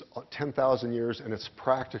here it is 10,000 years, and it's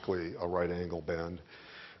practically a right angle bend.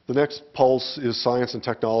 The next pulse is science and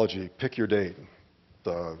technology. Pick your date,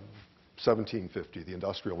 the 1750, the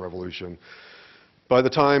Industrial Revolution. By the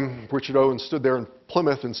time Richard Owen stood there in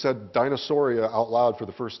Plymouth and said Dinosauria out loud for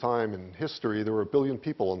the first time in history, there were 1 billion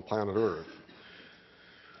people on planet Earth.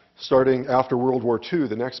 Starting after World War II,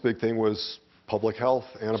 the next big thing was public health.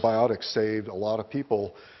 Antibiotics saved a lot of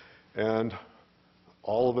people. And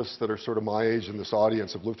all of us that are sort of my age in this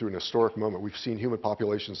audience have lived through an historic moment. We've seen human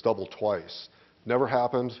populations double twice. Never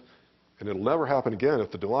happened, and it'll never happen again if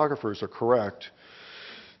the demographers are correct.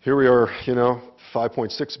 Here we are, you know,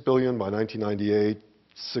 5.6 billion by 1998,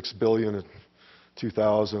 6 billion in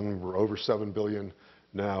 2000. We're over 7 billion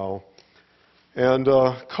now. And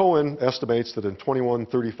Cohen estimates that in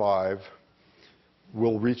 2135,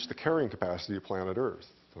 we'll reach the carrying capacity of planet Earth.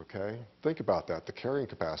 Okay? Think about that, the carrying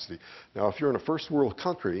capacity. Now, if you're in a first world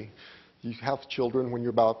country, you have children when you're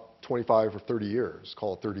about 25 or 30 years,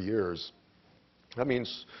 call it 30 years. That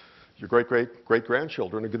means your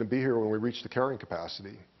great-great-great-grandchildren are going to be here when we reach the carrying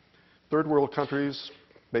capacity. Third world countries,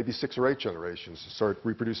 maybe 6 or 8 generations to start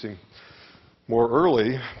reproducing more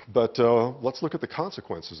early, but let's look at the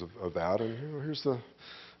consequences of that. And here's the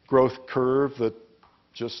growth curve that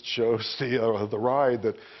just shows the ride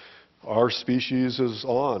that our species is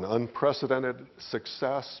on. Unprecedented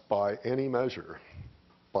success by any measure,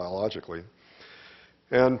 biologically.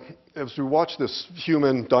 And as we watch this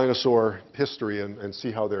human dinosaur history and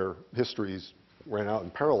see how their histories ran out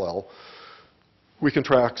in parallel, we can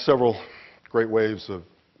track several great waves of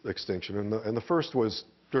extinction. And the first was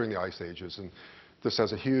during the ice ages. And this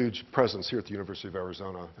has a huge presence here at the University of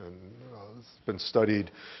Arizona. And it's been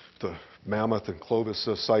studied, the Mammoth and Clovis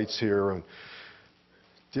sites here, and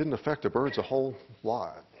didn't affect the birds a whole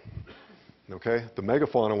lot. Okay? The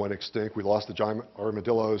megafauna went extinct. We lost the giant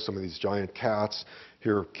armadillos, some of these giant cats.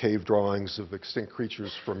 Here are cave drawings of extinct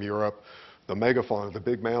creatures from Europe. The megafauna, the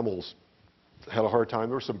big mammals, had a hard time.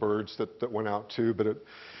 There were some birds that went out too, but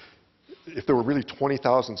if there were really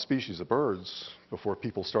 20,000 species of birds before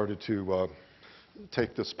people started to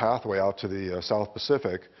take this pathway out to the South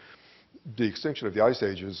Pacific, the extinction of the ice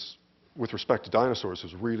ages with respect to dinosaurs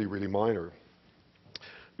was really, really minor.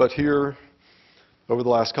 But here, over the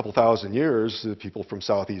last couple thousand years, the people from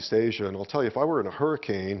Southeast Asia, and I'll tell you, if I were in a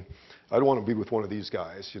hurricane, I'd want to be with one of these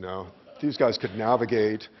guys, you know. These guys could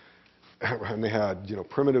navigate, and they had, you know,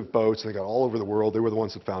 primitive boats. They got all over the world. They were the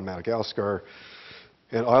ones that found Madagascar.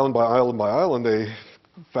 And island by island by island, they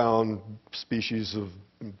found species of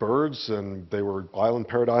birds, and they were island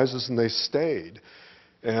paradises, and they stayed.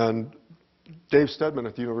 And Dave Stedman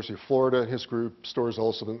at the University of Florida and his group, Storrs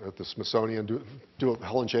Olson at the Smithsonian,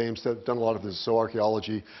 Helen James, have done a lot of this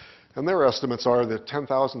zooarchaeology. And their estimates are that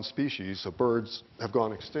 10,000 species of birds have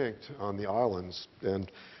gone extinct on the islands.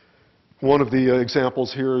 And one of the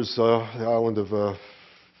examples here is the island of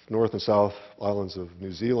North and South Islands of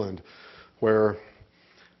New Zealand, where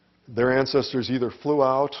their ancestors either flew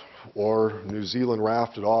out or New Zealand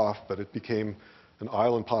rafted off, but it became an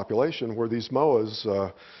island population where these moas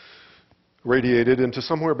radiated into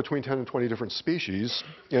somewhere between 10 and 20 different species.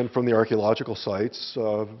 And from the archaeological sites,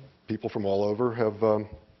 people from all over have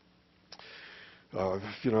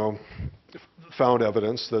you know, found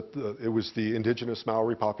evidence that it was the indigenous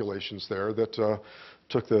Maori populations there that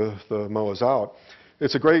took the moas out.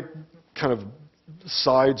 It's a great kind of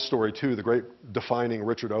side story, too, the great defining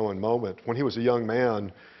Richard Owen moment. When he was a young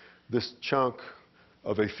man, this chunk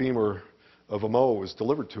of a femur of a moa was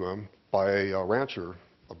delivered to him by a rancher,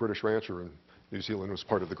 a British rancher in New Zealand. It was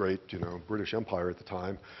part of the great, you know, British Empire at the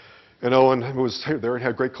time. And Owen was there and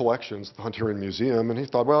had great collections at the Hunterian Museum, and he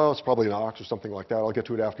thought, well, it's probably an ox or something like that. I'll get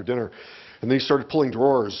to it after dinner. And then he started pulling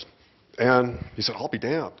drawers, and he said, I'll be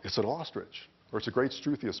damned. It's an ostrich, or it's a great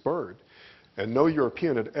Struthius bird. And no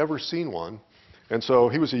European had ever seen one. And so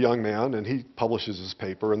he was a young man, and he publishes his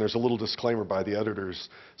paper, and there's a little disclaimer by the editors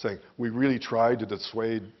saying, we really tried to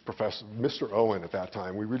dissuade Mr. Owen at that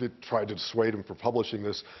time. We really tried to dissuade him from publishing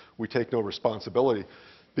this. We take no responsibility.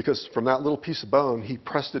 Because from that little piece of bone, he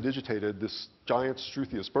prestidigitated this giant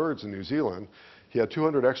Struthius birds in New Zealand. He had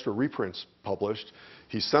 200 extra reprints published.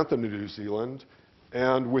 He sent them to New Zealand.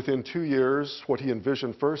 And within 2 years, what he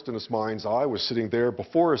envisioned first in his mind's eye was sitting there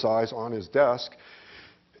before his eyes on his desk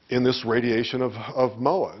in this radiation of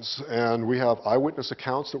moas. And we have eyewitness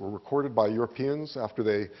accounts that were recorded by Europeans after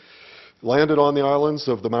they landed on the islands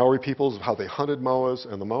of the Maori peoples, of how they hunted moas,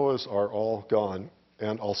 and the moas are all gone.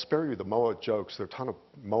 And I'll spare you the moa jokes. There are a ton of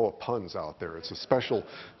moa puns out there. It's a special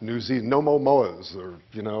New Zealand, no more moas, or,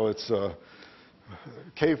 it's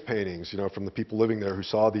cave paintings, from the people living there who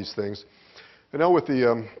saw these things. And now with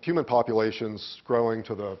the human populations growing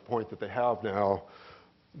to the point that they have now,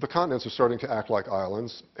 the continents are starting to act like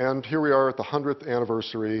islands. And here we are at the 100th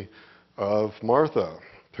anniversary of Martha,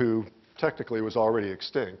 who technically was already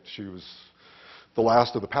extinct. She was the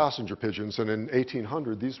last of the passenger pigeons, and in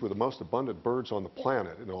 1800, these were the most abundant birds on the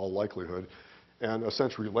planet, in all likelihood. And a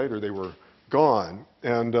century later, they were gone.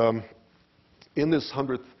 And in this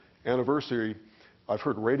 100th anniversary, I've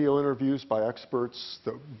heard radio interviews by experts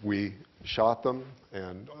that we shot them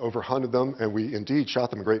and overhunted them, and we indeed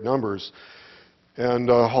shot them in great numbers, and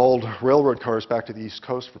hauled railroad cars back to the East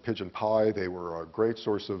Coast for pigeon pie. They were a great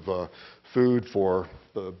source of food for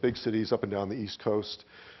the big cities up and down the East Coast,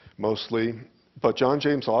 mostly. But John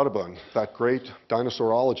James Audubon, that great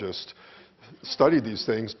dinosaurologist, studied these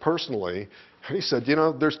things personally, and he said,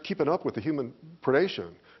 they're keeping up with the human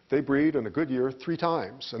predation. They breed in a good year 3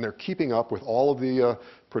 times, and they're keeping up with all of the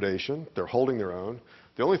predation. They're holding their own.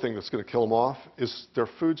 The only thing that's going to kill them off is their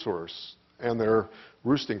food source and their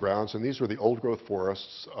roosting grounds, and these were the old-growth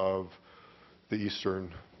forests of the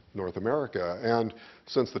eastern North America. And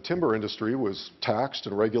since the timber industry was taxed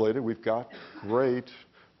and regulated, we've got great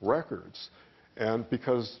records. And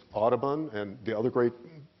because Audubon and the other great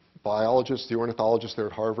biologists, the ornithologists there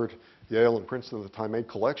at Harvard, Yale, and Princeton at the time made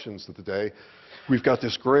collections of the day, we've got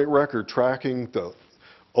this great record tracking the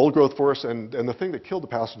old-growth forests, and the thing that killed the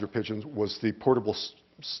passenger pigeons was the portable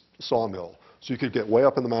sawmill. So you could get way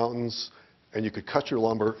up in the mountains, and you could cut your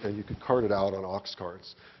lumber, and you could cart it out on ox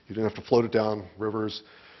carts. You didn't have to float it down rivers.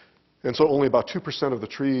 And so only about 2% of the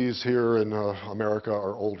trees here in America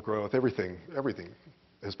are old growth. Everything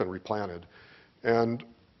has been replanted. And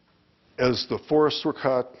as the forests were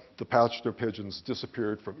cut, the passenger pigeons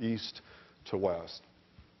disappeared from east to west.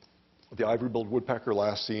 The ivory-billed woodpecker,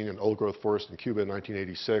 last seen in old-growth forest in Cuba in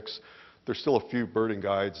 1986. There's still a few birding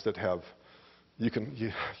guides that have, you can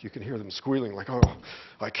hear them squealing like, oh,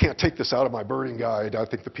 I can't take this out of my birding guide. I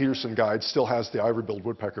think the Peterson guide still has the ivory-billed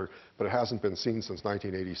woodpecker, but it hasn't been seen since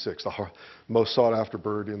 1986, the most sought-after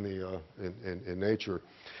bird in nature.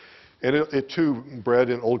 And it too bred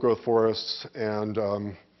in old-growth forests. And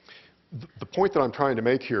the point that I'm trying to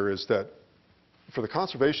make here is that for the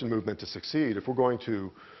conservation movement to succeed, if we're going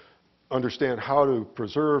to understand how to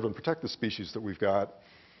preserve and protect the species that we've got,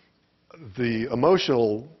 the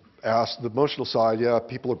emotional side, yeah,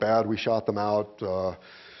 people are bad, we shot them out.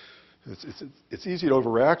 It's easy to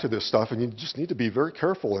overreact to this stuff, and you just need to be very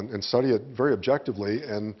careful and study it very objectively.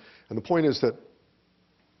 And the point is that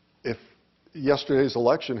if yesterday's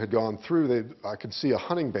election had gone through, I could see a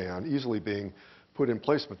hunting ban easily being put in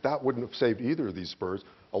place, but that wouldn't have saved either of these birds.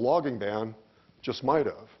 A logging ban just might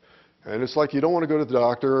have. And it's like you don't want to go to the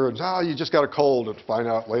doctor and you just got a cold, and find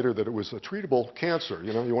out later that it was a treatable cancer.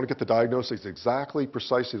 You want to get the diagnosis exactly,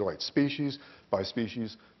 precisely the right species by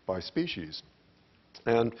species by species.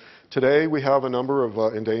 And today we have a number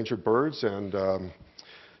of endangered birds, and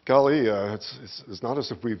golly, it's not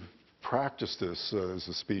as if we've practiced this as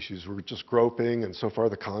a species. We're just groping, and so far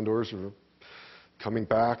the condors are coming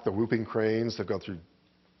back, the whooping cranes. They've gone through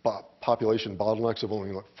population bottlenecks of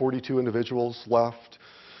only like 42 individuals left.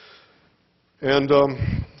 And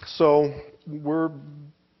so we're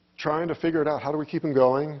trying to figure it out. How do we keep them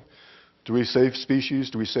going? Do we save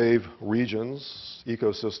species? Do we save regions,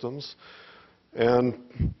 ecosystems?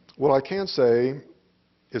 And what I can say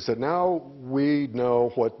is that now we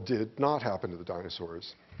know what did not happen to the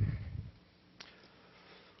dinosaurs.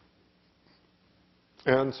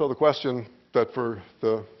 And so the question that for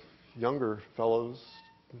the younger fellows,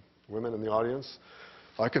 women in the audience,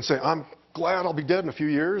 I can say, I'm glad I'll be dead in a few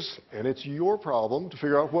years, and it's your problem to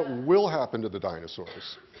figure out what will happen to the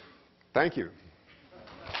dinosaurs. Thank you.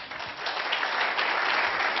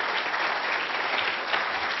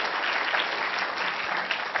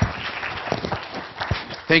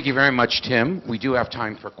 Thank you very much, Tim. We do have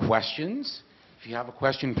time for questions. If you have a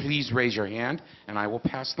question, please raise your hand, and I will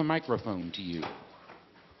pass the microphone to you.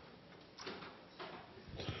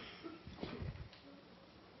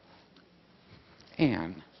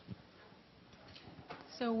 Anne.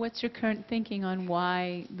 So what's your current thinking on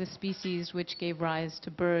why the species which gave rise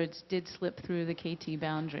to birds did slip through the KT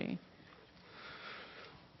boundary?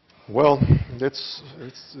 Well, it's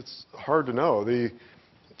hard to know.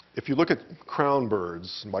 If you look at crown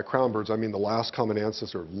birds, and by crown birds I mean the last common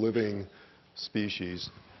ancestor of living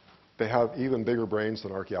species, they have even bigger brains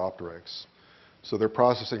than Archaeopteryx. So they're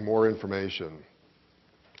processing more information.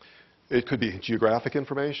 It could be geographic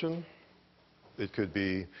information. It could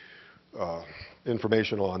be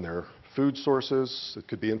information on their food sources. It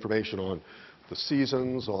could be information on the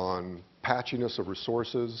seasons, on patchiness of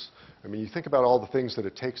resources. I mean, you think about all the things that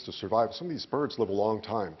it takes to survive. Some of these birds live a long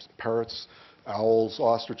time. Parrots, owls,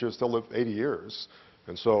 ostriches, they'll live 80 years.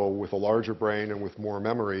 And so with a larger brain and with more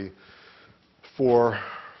memory for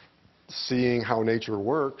seeing how nature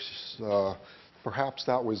works, perhaps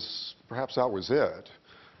that was it.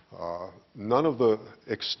 None of the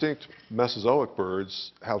extinct Mesozoic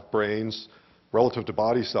birds have brains relative to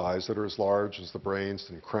body size that are as large as the brains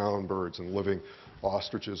in crown birds and living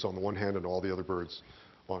ostriches on the one hand and all the other birds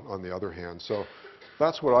on the other hand. So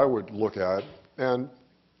that's what I would look at. And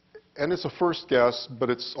it's a first guess, but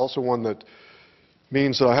it's also one that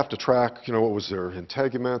means that I have to track, what was their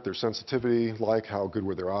integument, their sensitivity like, how good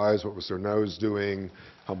were their eyes, what was their nose doing,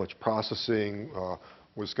 how much processing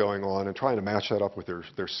was going on, and trying to match that up with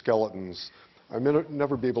their skeletons. I may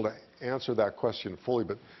never be able to answer that question fully,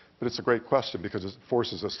 but it's a great question because it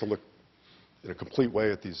forces us to look in a complete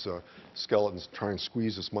way at these skeletons, try and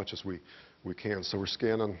squeeze as much as we can. So we're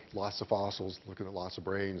scanning lots of fossils, looking at lots of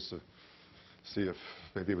brains to see if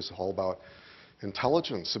maybe it was all about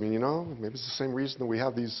intelligence. I mean, maybe it's the same reason that we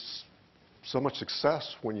have so much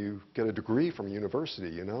success when you get a degree from a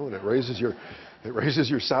university, and it raises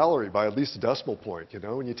your salary by at least a decimal point,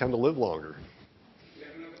 and you tend to live longer. We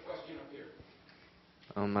have another question up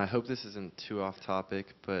here. I hope this isn't too off topic,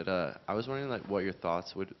 but I was wondering what your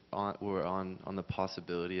thoughts were on the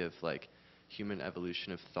possibility of human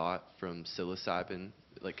evolution of thought from psilocybin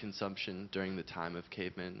consumption during the time of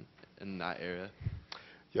cavemen in that era.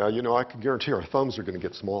 Yeah, I can guarantee our thumbs are going to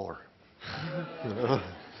get smaller.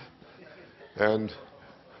 And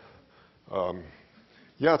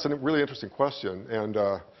yeah, it's a really interesting question. And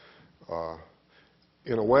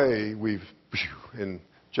in a way, we've, in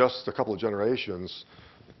just a couple of generations,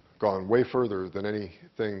 gone way further than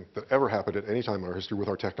anything that ever happened at any time in our history with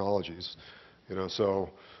our technologies. So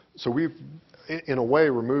we've, in a way,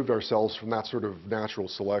 removed ourselves from that sort of natural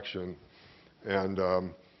selection. And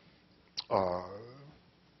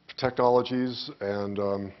technologies,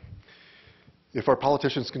 and if our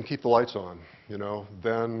politicians can keep the lights on,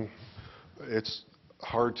 then it's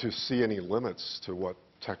hard to see any limits to what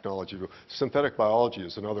technology will. Synthetic biology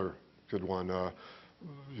is another good one.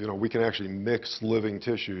 We can actually mix living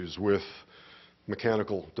tissues with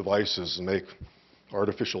mechanical devices and make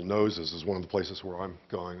artificial noses is one of the places where I'm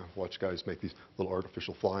going. I watch guys make these little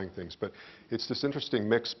artificial flying things. But it's this interesting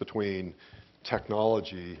mix between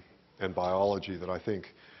technology and biology that I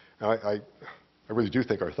think, I really do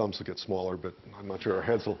think our thumbs will get smaller, but I'm not sure our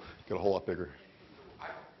heads will get a whole lot bigger.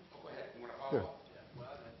 Go ahead. You want to follow up?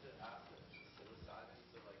 Well, I meant to ask the psilocybin,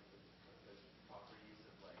 so the properties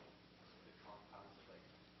of the compounds of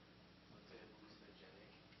let's say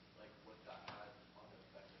hallucinogenic, what that had on the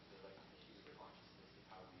effect of the human consciousness and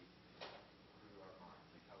how we grew our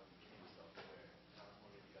minds, how we became self-aware. And I was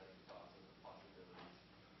wondering if you had any thoughts on the possibilities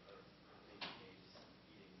of maybe apes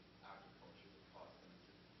eating agriculture that caused them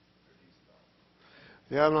to produce thought.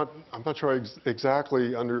 Yeah, I'm not sure I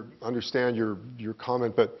exactly understand your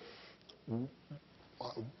comment, but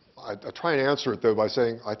I try and answer it though by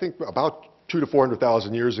saying I think about 200,000 to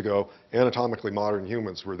 400,000 years ago, anatomically modern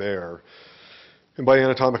humans were there. And by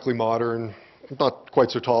anatomically modern, not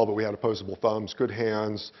quite so tall, but we had opposable thumbs, good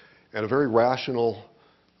hands, and a very rational,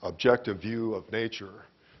 objective view of nature.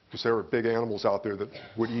 Because there were big animals out there that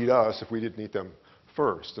would eat us if we didn't eat them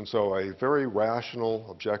first. And so a very rational,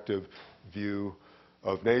 objective view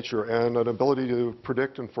of nature and an ability to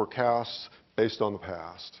predict and forecast based on the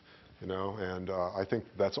past. And I think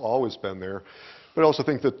that's always been there. But I also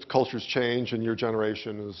think that cultures change, and your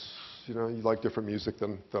generation is, you like different music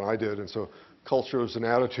than I did. And so cultures and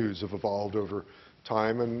attitudes have evolved over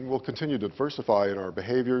time, and we'll continue to diversify in our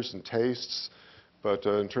behaviors and tastes. But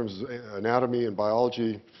in terms of anatomy and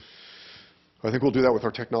biology, I think we'll do that with our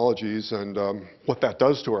technologies, and what that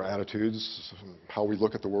does to our attitudes, how we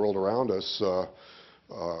look at the world around us, a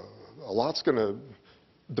lot's going to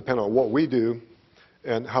depend on what we do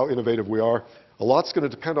and how innovative we are. A lot's going to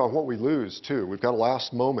depend on what we lose, too. We've got a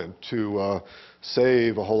last moment to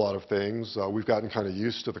save a whole lot of things. We've gotten kind of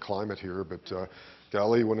used to the climate here, but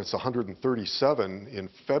golly, when it's 137 in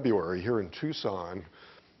February here in Tucson,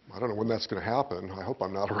 I don't know when that's going to happen. I hope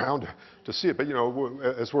I'm not around to see it. But,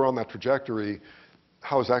 as we're on that trajectory,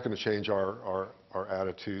 how is that going to change our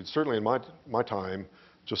attitudes? Certainly in my time,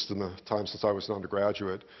 just in the time since I was an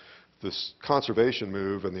undergraduate, this conservation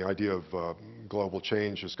move and the idea of global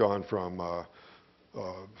change has gone from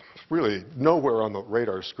really nowhere on the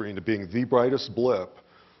radar screen to being the brightest blip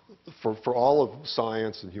for all of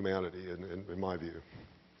science and humanity, in my view.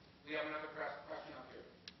 We have another question up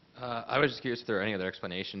here. I was just curious if there are any other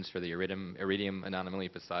explanations for the iridium anomaly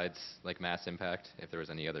besides like mass impact, if there was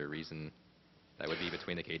any other reason that would be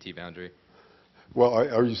between the KT boundary. Well,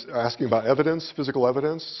 are you asking about evidence, physical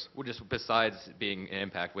evidence? Well, just besides being an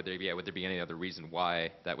impact, would there be any other reason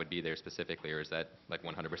why that would be there specifically, or is that like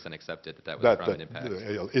 100% accepted that was from an impact?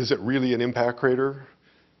 Is it really an impact crater?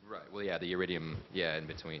 Right. Well, yeah, the iridium, yeah, in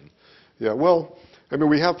between. Yeah, well, I mean,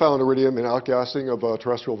 we have found iridium in outgassing of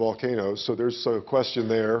terrestrial volcanoes, so there's a question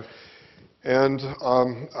there. And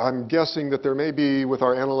I'm guessing that there may be, with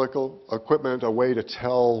our analytical equipment, a way to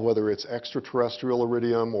tell whether it's extraterrestrial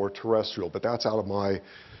iridium or terrestrial, but that's out of my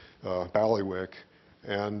bailiwick.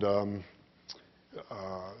 And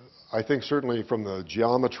I think certainly from the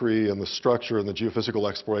geometry and the structure and the geophysical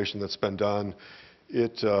exploration that's been done,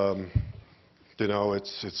 it, you know, it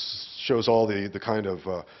shows all the kind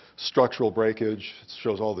of structural breakage, it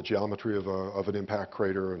shows all the geometry of an impact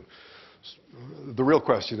crater. And the real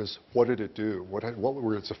question is, what did it do? What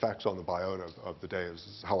were its effects on the biota of the day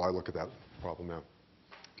is how I look at that problem now.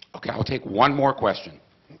 Okay, I'll take one more question.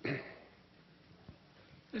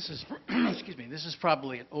 This is, excuse me, this is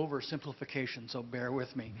probably an oversimplification, so bear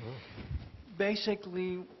with me.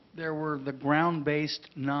 Basically, there were the ground-based,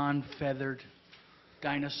 non-feathered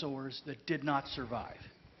dinosaurs that did not survive.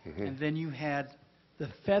 And then you had the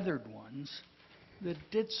feathered ones that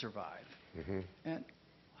did survive. And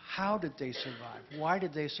how did they survive? Why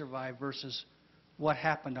did they survive versus what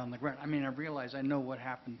happened on the ground? I mean, I realize I know what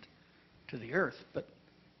happened to the Earth, but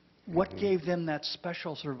what gave them that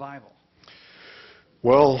special survival?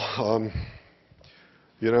 Well,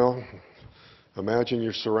 you know, imagine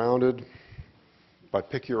you're surrounded by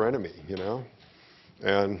pick your enemy, you know,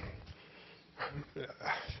 and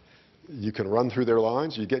you can run through their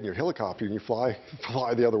lines, you get in your helicopter and you fly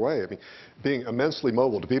the other way. I mean, being immensely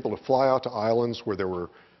mobile, to be able to fly out to islands where there were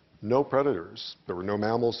no predators, there were no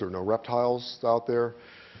mammals, there were no reptiles out there,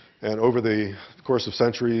 and over the course of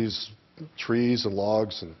centuries, trees and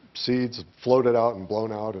logs and seeds floated out and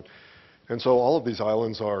blown out, and so all of these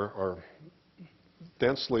islands are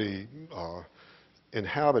densely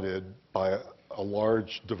inhabited by a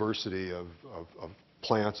large diversity of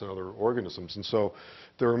plants and other organisms. And so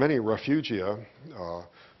there are many refugia.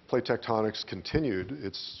 Plate tectonics continued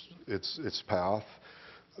its path.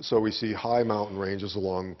 So we see high mountain ranges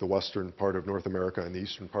along the western part of North America and the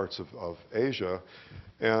eastern parts of Asia.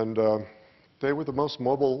 And they were the most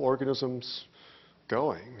mobile organisms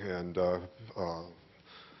going. And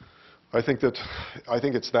I think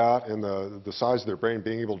it's that and the size of their brain,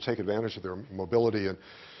 being able to take advantage of their mobility and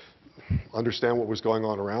understand what was going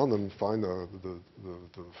on around them, find the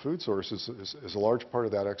food sources is a large part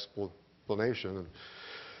of that explanation. And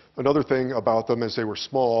another thing about them is they were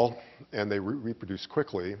small and they reproduced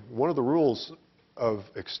quickly. One of the rules of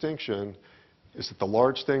extinction is that the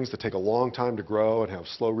large things that take a long time to grow and have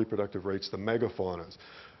slow reproductive rates, the megafaunas,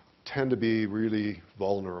 tend to be really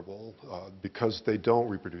vulnerable because they don't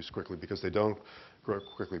reproduce quickly, because they don't grow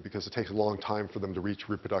quickly, because it takes a long time for them to reach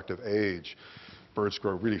reproductive age. Birds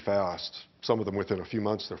grow really fast. Some of them within a few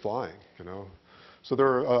months they're flying, you know. So there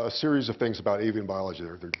are a series of things about avian biology.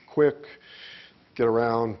 They're quick, get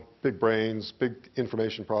around, big brains, big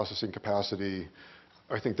information processing capacity.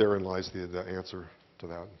 I think therein lies the answer to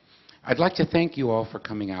that. I'd like to thank you all for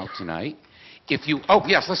coming out tonight. Oh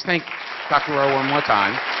yes, let's thank Dr. Rowe one more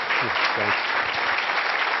time. Thanks.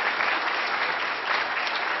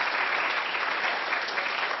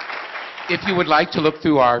 If you would like to look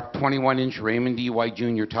through our 21-inch Raymond D. White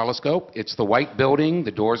Jr. telescope, it's the white building,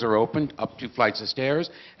 the doors are open, up 2 flights of stairs,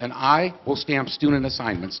 and I will stamp student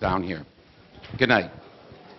assignments down here. Good night.